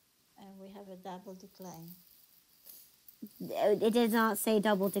 And we have a double decline. It did not say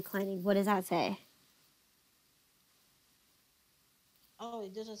double declining. What does that say? Oh,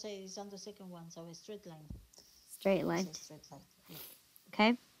 it doesn't say, it's on the second one, so a straight line. Straight line. Straight line. Yeah.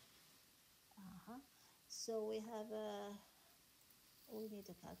 Okay. So we have we need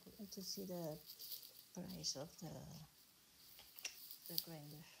a calculator to see the price of the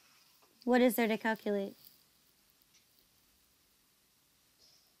grinder. What is there to calculate?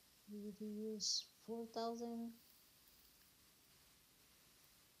 We would use 4,000.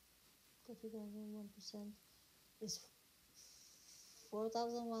 Coffee grinder 1% is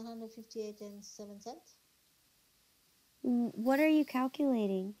 4,158 and 7 cents. What are you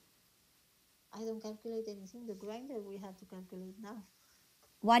calculating? I don't calculate anything. The grinder we have to calculate now.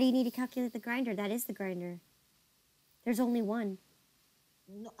 Why do you need to calculate the grinder? That is the grinder. There's only one.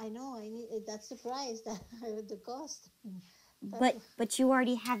 No, I know. I need. That's the price. That the cost. But you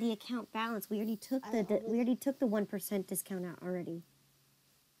already have the account balance. We already took the 1% discount out already.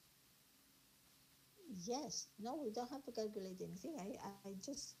 Yes. No, we don't have to calculate anything. I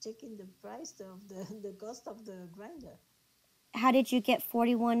just checking the price of the cost of the grinder. How did you get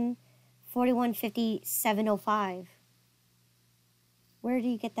 4157.05? Where do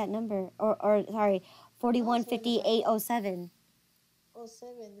you get that number? Or sorry, 4158.07.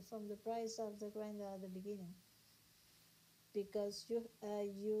 07 from the price of the grinder at the beginning. Because it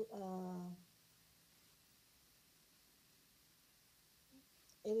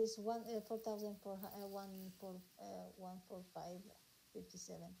is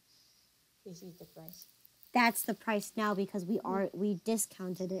 145.57. This is the price. That's the price now because we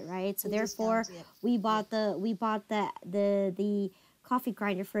discounted it, right? So therefore we bought the coffee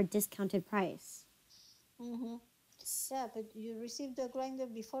grinder for a discounted price. Yeah, but you received the grinder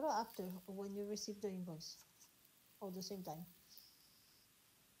before or after when you received the invoice? Or the same time?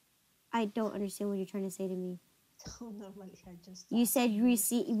 I don't understand what you're trying to say to me. Normally I just. You said we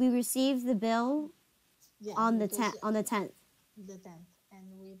received the bill on the 10th. On the 10th. The 10th,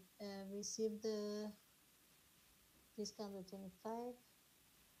 and we received the discount of 25.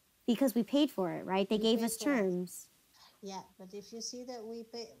 Because we paid for it, right? They gave us terms. Yeah, but if you see that we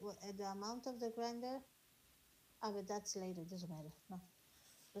pay the amount of the grinder, but that's later. Doesn't matter. No,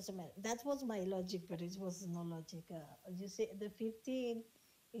 doesn't matter. That was my logic, but it was no logic. You see, the 15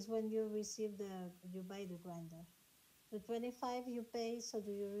 is when you buy the grinder. The 25 you pay, so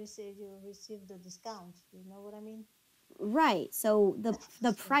you receive the discount. You know what I mean? Right. So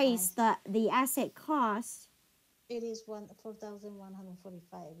the price, the asset cost. It is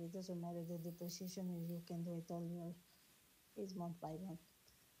 4,145. It doesn't matter the depreciation. You can do it all year. It's month by month.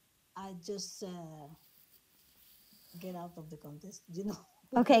 I just get out of the contest, you know.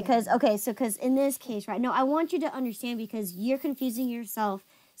 Okay, because in this case, right? No, I want you to understand because you're confusing yourself.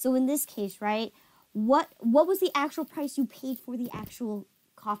 So in this case, right? What was the actual price you paid for the actual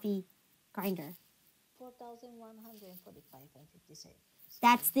coffee grinder? 4,145.57.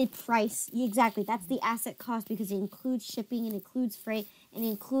 That's the price. Exactly. That's the asset cost because it includes shipping and includes freight and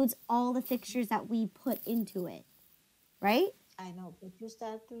includes all the fixtures that we put into it. Right? I know, but you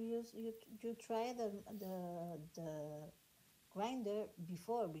start to use you try the grinder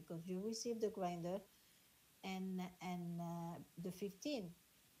before because you received the grinder and the 15.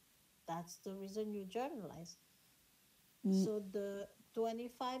 That's the reason you journalize. So the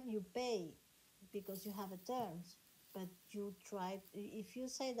 25 you pay because you have a terms, but you try. If you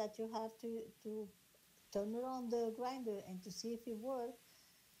say that you have to turn around the grinder and to see if it works,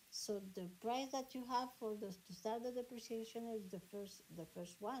 so the price that you have to start the depreciation is the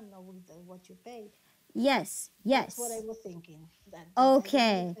first one, or with what you paid. Yes. That's what I was thinking.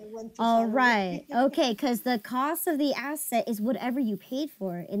 Okay. All right. Okay, because the cost of the asset is whatever you paid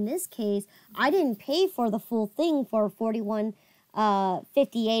for. In this case, I didn't pay for the full thing for 41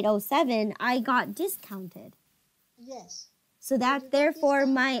 5807, I got discounted. Yes. So that therefore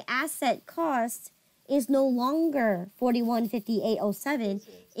my asset cost is no longer 415807.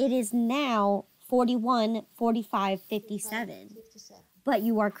 It is now 414557. But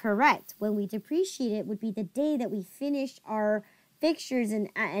you are correct. When we depreciate it would be the day that we finish our fixtures and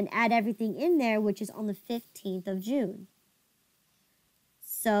add everything in there, which is on the 15th of June.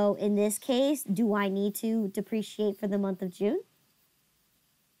 So in this case, do I need to depreciate for the month of June?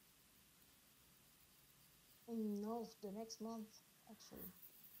 No, the next month, actually.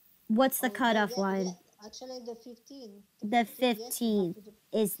 What's the cutoff line? Yeah, actually, the 15th. The 15th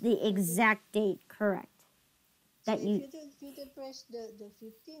is the exact date, correct. So if you depress the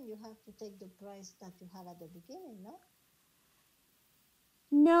 15, you have to take the price that you had at the beginning, no?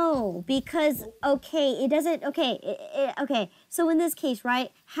 No, because, okay, it doesn't, okay, okay. So in this case,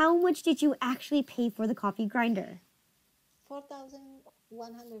 right, how much did you actually pay for the coffee grinder?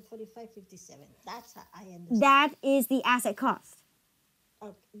 4,145.57. That's how I understand. That is the asset cost.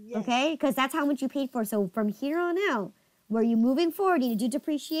 Yes. Okay, because that's how much you paid for. So from here on out, where you're moving forward and you do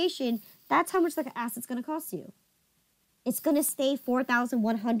depreciation, that's how much the asset's going to cost you. It's going to stay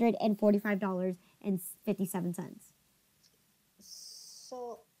 $4,145.57.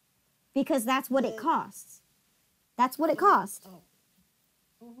 So. Because that's what it costs. That's what it costs.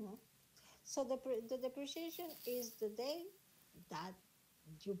 So the depreciation is the day that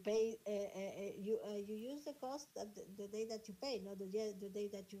you pay. You use the cost at the day that you pay, not the day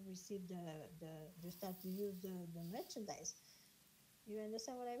that you receive you start to use the merchandise. You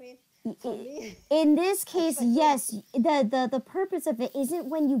understand what I mean? For me, in this case, yes, the purpose of it isn't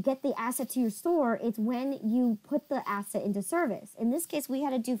when you get the asset to your store, it's when you put the asset into service. In this case, we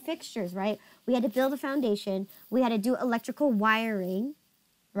had to do fixtures, right? We had to build a foundation. We had to do electrical wiring,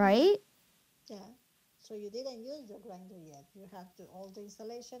 right? Yeah. So you didn't use the grinder yet. You have to all the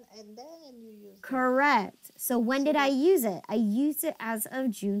installation and then you use it. Correct. So when did I use it? I used it as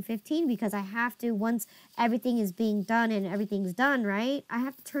of June 15 because I have to, once everything is being done and everything's done, right? I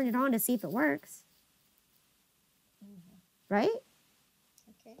have to turn it on to see if it works. Right?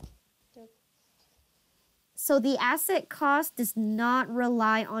 Okay. So the asset cost does not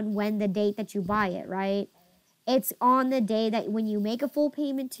rely on when the date that you buy it, right? It's on the day that when you make a full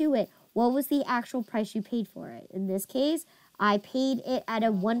payment to it, what was the actual price you paid for it? In this case, I paid it at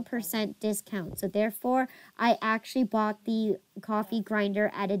a 1% discount. So therefore, I actually bought the coffee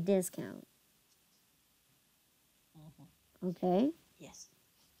grinder at a discount. Okay? Yes.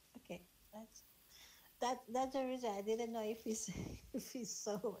 Okay. That's the reason I didn't know if it's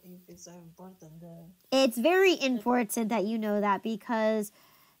so important. It's very important that you know that because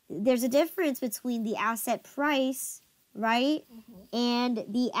there's a difference between the asset price, right? And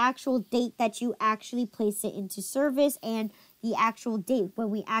the actual date that you actually place it into service and the actual date when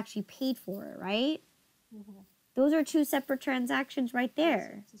we actually paid for it, right? Those are two separate transactions right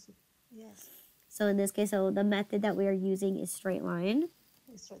there. Yes. So in this case, so the method that we are using is straight line.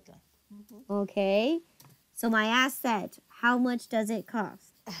 Straight line. Okay. So my asset, how much does it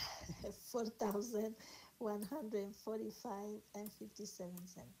cost?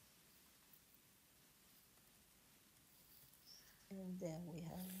 4,145.57. And then we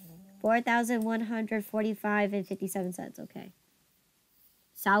have 4,145.57. Okay.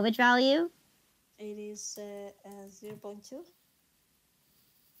 Salvage value? It is 0.2.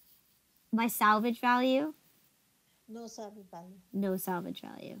 My salvage value? No salvage value. No salvage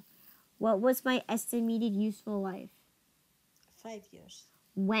value. What was my estimated useful life? 5 years.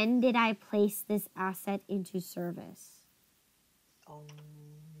 When did I place this asset into service? On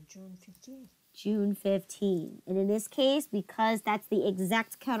June 15. June 15. And in this case, because that's the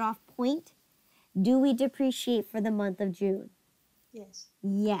exact cutoff point, do we depreciate for the month of June? Yes.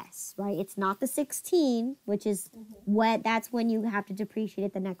 Yes, right? It's not the 16, which is that's when you have to depreciate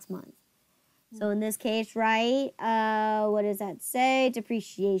it the next month. So in this case, right, what does that say?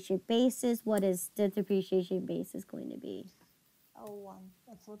 Depreciation basis. What is the depreciation basis going to be?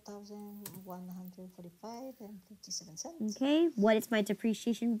 4,145.57. Okay, what is my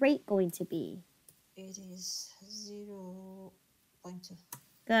depreciation rate going to be? It is 0.2.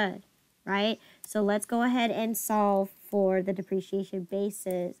 Good, right? So let's go ahead and solve for the depreciation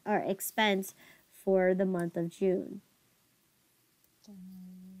basis or expense for the month of June.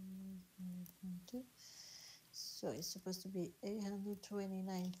 So it's supposed to be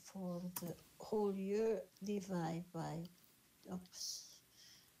 829 for the whole year, divide by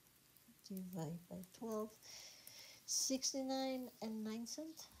 12, 69 and 9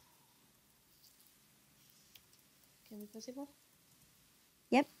 cents. Can be possible?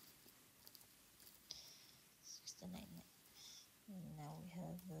 Yep. 69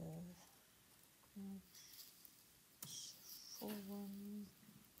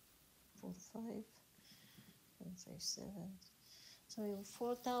 4145.57. So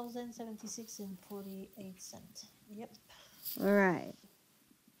 4,076.48 cents. Yep. All right.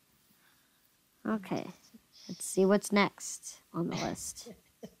 Okay. Let's see what's next on the list.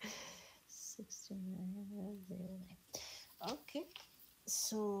 6909. Okay.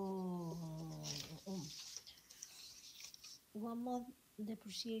 So one month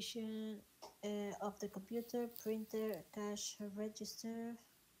depreciation of the computer, printer, cash register,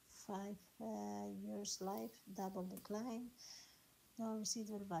 5 years life, double decline, no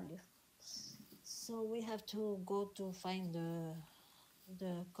residual value. So we have to go to find the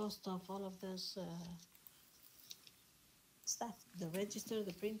cost of all of this stuff: the register,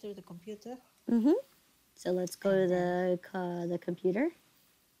 the printer, the computer. Mm-hmm. So let's go to And the computer.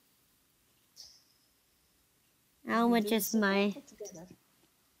 How we much do it is separate my? or together?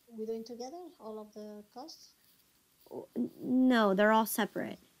 We doing together all of the costs? No, they're all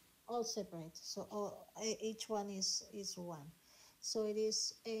separate. All separate. So each one is one. So it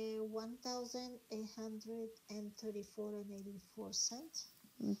is 1,834.84 cents.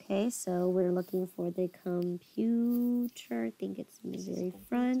 Okay, so we're looking for the computer. I think it's in the This is a very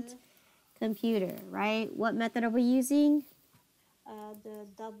front. computer. Computer, right? What method are we using? The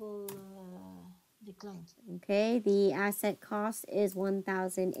double decline. Okay, the asset cost is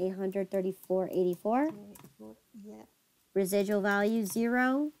 1,834.84. Yeah. Residual value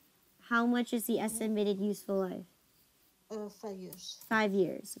 0. How much is the estimated useful life? 5 years. 5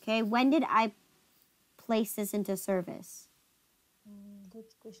 years. Okay, when did I place this into service?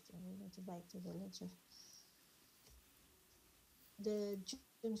 Good question. We need to back to the ledger. The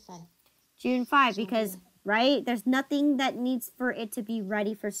June 5. June 5, So because, right, there's nothing that needs for it to be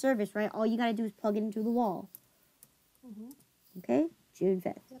ready for service, right? All you got to do is plug it into the wall. Okay, June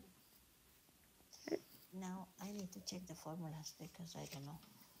 5th. Yep. Now I need to check the formulas because I don't know.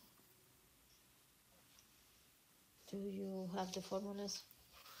 Do you have the formulas?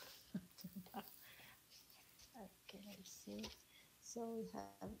 Okay, let's see. So we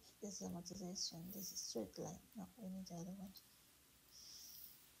have this amortization, this is straight line. No, we need the other one.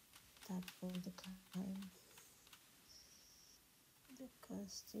 Double decline. The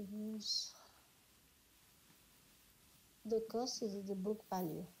cost is the book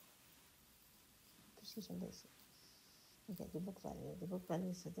value. Precision basic. Okay, the book value. The book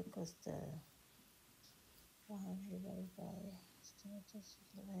value is the cost 1 divided by estimated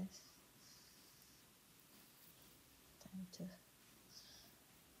life time 2.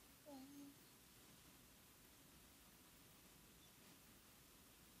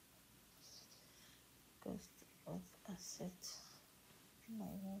 Cost of asset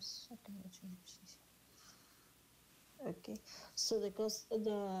minus accumulation. Okay, so the cost,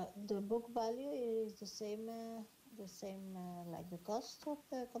 the book value is the same like the cost of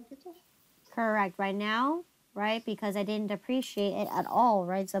the computer. Correct. Right now, right, because I didn't depreciate it at all,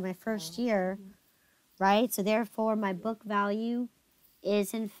 right? So my first year, right? So therefore, my book value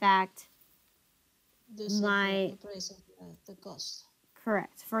is in fact The same, the price of the cost.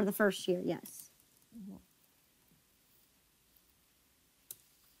 correct for the first year. Yes.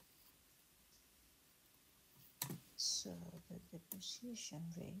 So the depreciation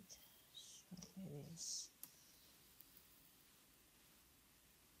rate, so it is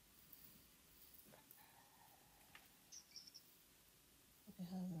we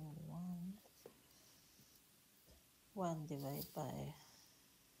have 1 divided by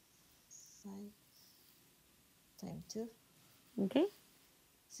 5 times 2. Okay.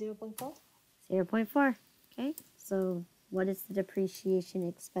 0.4. 0.4. Okay. So what is the depreciation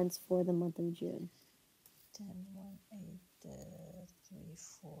expense for the month of June?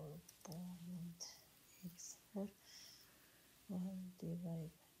 10,183.84. 1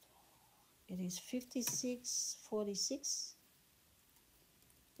 divided. It is 56.46.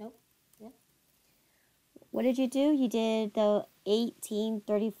 Nope. Yeah. What did you do? You did the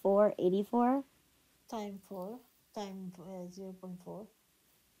 1834.84. Time 4 time 0.4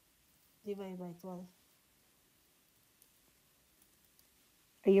 divided by 12.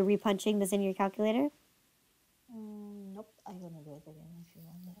 Are you repunching this in your calculator? Nope. I'm gonna do it again if you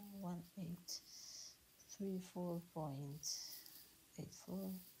want.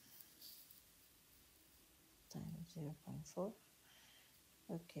 1834.84 times 0.4.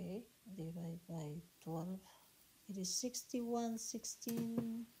 Okay, divided by 12. It is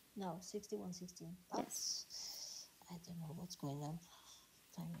 61.16. No, 61.16. Yes. I don't know what's going on.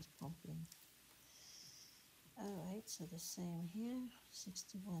 Time is pumping. All right, so the same here.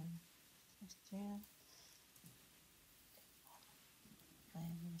 61. 61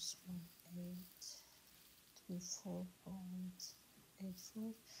 minus minus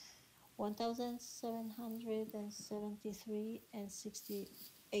 1834.84 1,773 and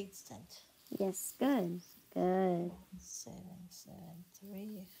 68 cents. Yes, good. Good.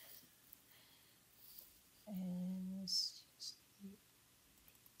 773 and 68.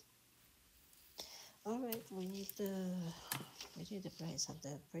 All right, we need the price of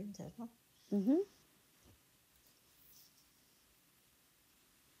the printer, no? Mm-hmm.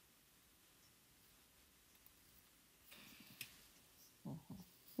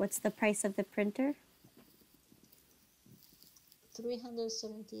 What's the price of the printer?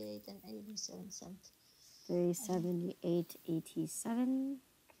 378 and 87 cents. 378.87.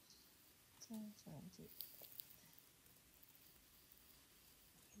 378.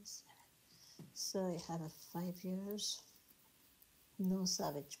 So I have a 5 years, no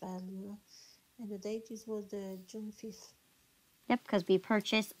salvage value, and the date is was the June 5th. Yep, because we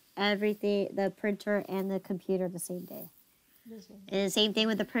purchased everything, the printer and the computer the same day. And the same thing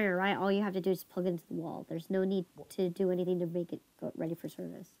with the printer, right? All you have to do is plug it into the wall. There's no need to do anything to make it ready for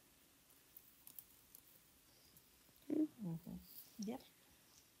service. Okay. Mm-hmm. Yep.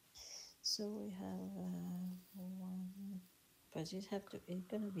 So we have one, but it have to. It's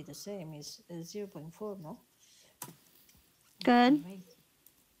gonna be the same. It's 0.4, no? Good. Right.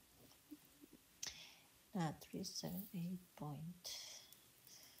 378.87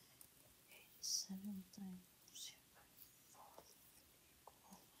 times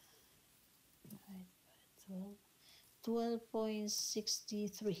 0.4 divided by 12.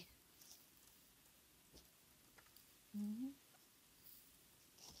 12.63. Mm-hmm.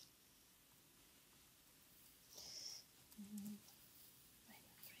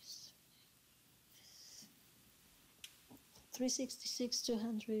 366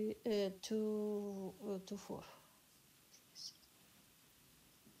 200 24.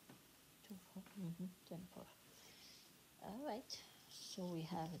 24. All right. So we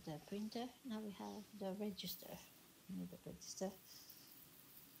have the printer. Now we have the register. We need the register.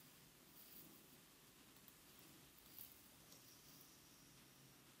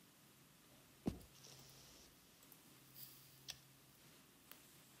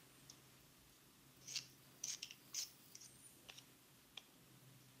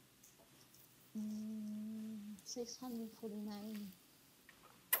 Mm,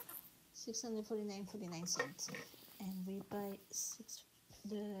 649.49 cents, and we buy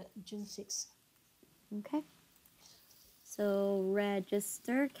the June 6th. Okay. So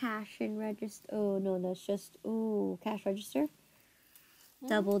register, cash in register. Oh, no, that's just, cash register.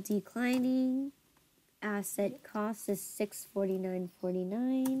 Double declining. Asset cost is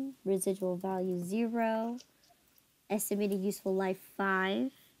 $649.49. Residual value 0. Estimated useful life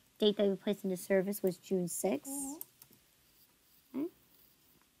 5. Date that we placed into service was June 6th. Okay.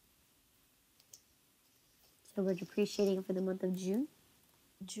 So we're depreciating for the month of June.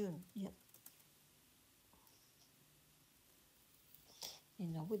 June, yep. You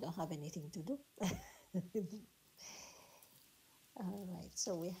know, we don't have anything to do. All right,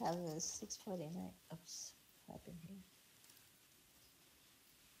 so we have a 649. Oops, what happened here?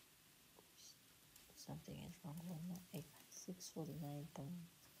 Oops, something is wrong.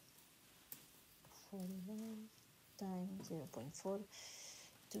 649.49 times 0.4,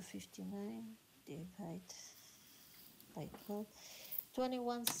 259 divided by 12,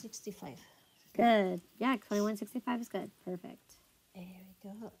 2165. Good. Yeah, 2165 is good. Perfect. There we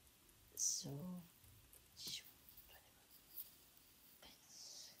go. So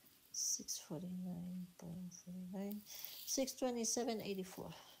 649.49,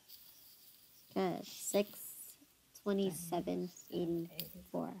 627.84. Good. 627.84. There we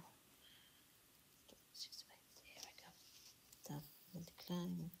go. That will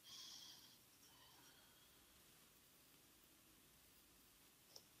decline.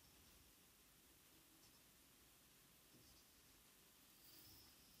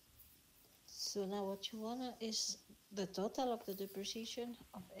 So now what you wanna is the total of the depreciation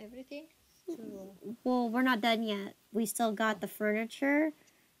of everything. Well, we're not done yet. We still got the furniture,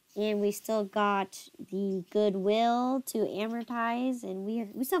 and we still got the goodwill to amortize, and we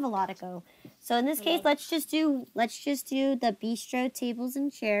still have a lot to go. So in this case, let's just do the bistro tables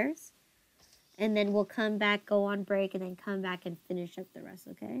and chairs, and then we'll come back, go on break, and then come back and finish up the rest.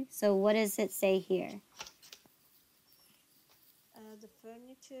 Okay? So what does it say here? The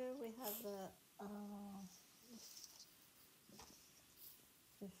furniture we have the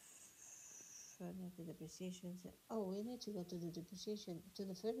furniture depreciation. Oh, we need to go to the depreciation to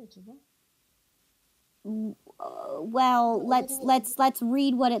the furniture, no? Well, let's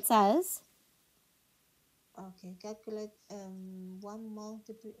read what it says. Okay, calculate 1 month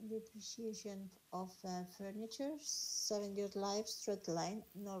depreciation of furniture, 7 years life, straight line,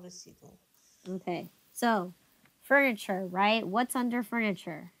 no residual. Okay. So, furniture, right? What's under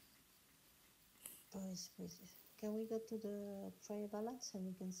furniture? Please. Can we go to the trial balance and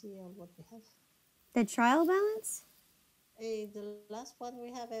we can see all what we have? The trial balance? The last one we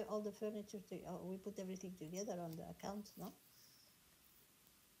have all the furniture. We put everything together on the account, no?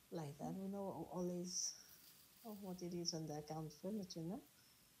 Like that, we know always what it is on the account furniture, no?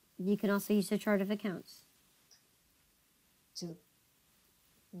 You can also use the chart of accounts. To.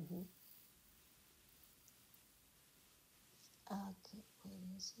 Mm-hmm. Okay,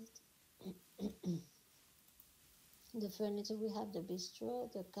 where is it? The furniture, we have the bistro,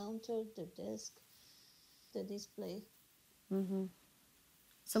 the counter, the desk, the display. Mm-hmm.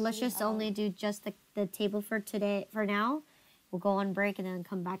 So let's We just have only do just the table for today, for now. We'll go on break and then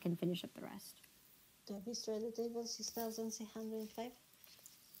come back and finish up the rest. the bistro at the table, 6,605.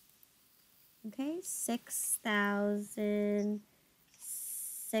 Okay,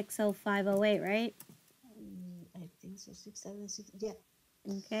 6,605.08, right? I think so, 6,006. Yeah.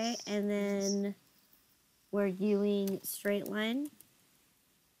 Okay, and Yes. then we're doing straight line.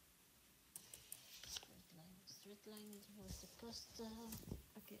 Straight line was the first.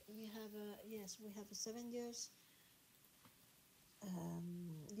 Okay, we have yes, we have 7 years.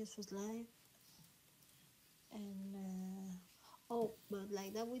 Useful life, and but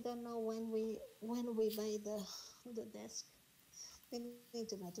like that we don't know when we buy the desk. We need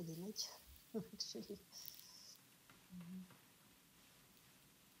to go to the image actually. Mhm.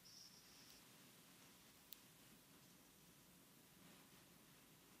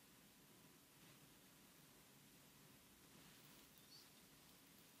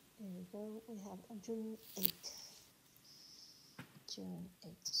 There we go. We have June 8th. June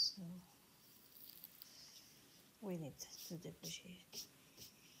 8th. So we need to depreciate.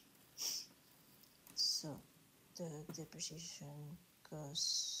 So the depreciation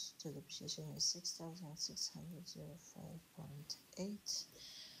cost, the depreciation is 6,605.8,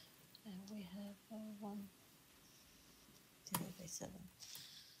 and we have 1 divided by 7.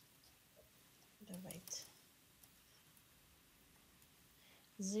 The rate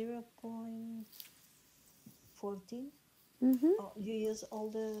 0.14. Mm-hmm. Oh, you use all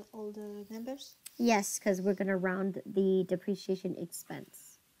the numbers. Yes, because we're gonna round the depreciation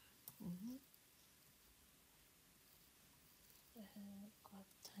expense. Mm-hmm. Got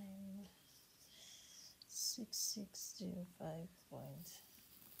time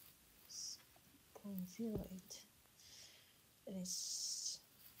 6605.08. It is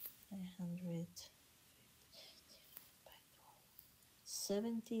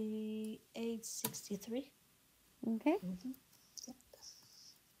 978.63. Okay. Mm-hmm. Yep.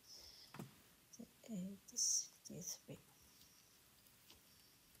 863.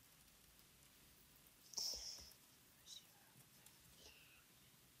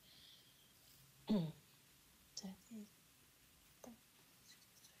 That is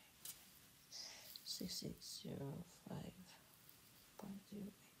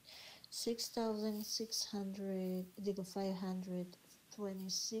 6605.08. 6,600,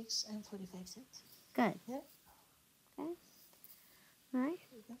 526 and 45 cents. Good. Yeah. Okay. All right.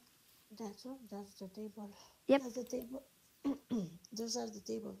 That's all. That's the table. Yep. That's the table. Those are the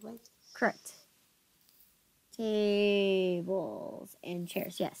tables, right? Correct. Tables and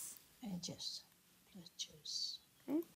chairs. Yes. And just let's choose. Okay.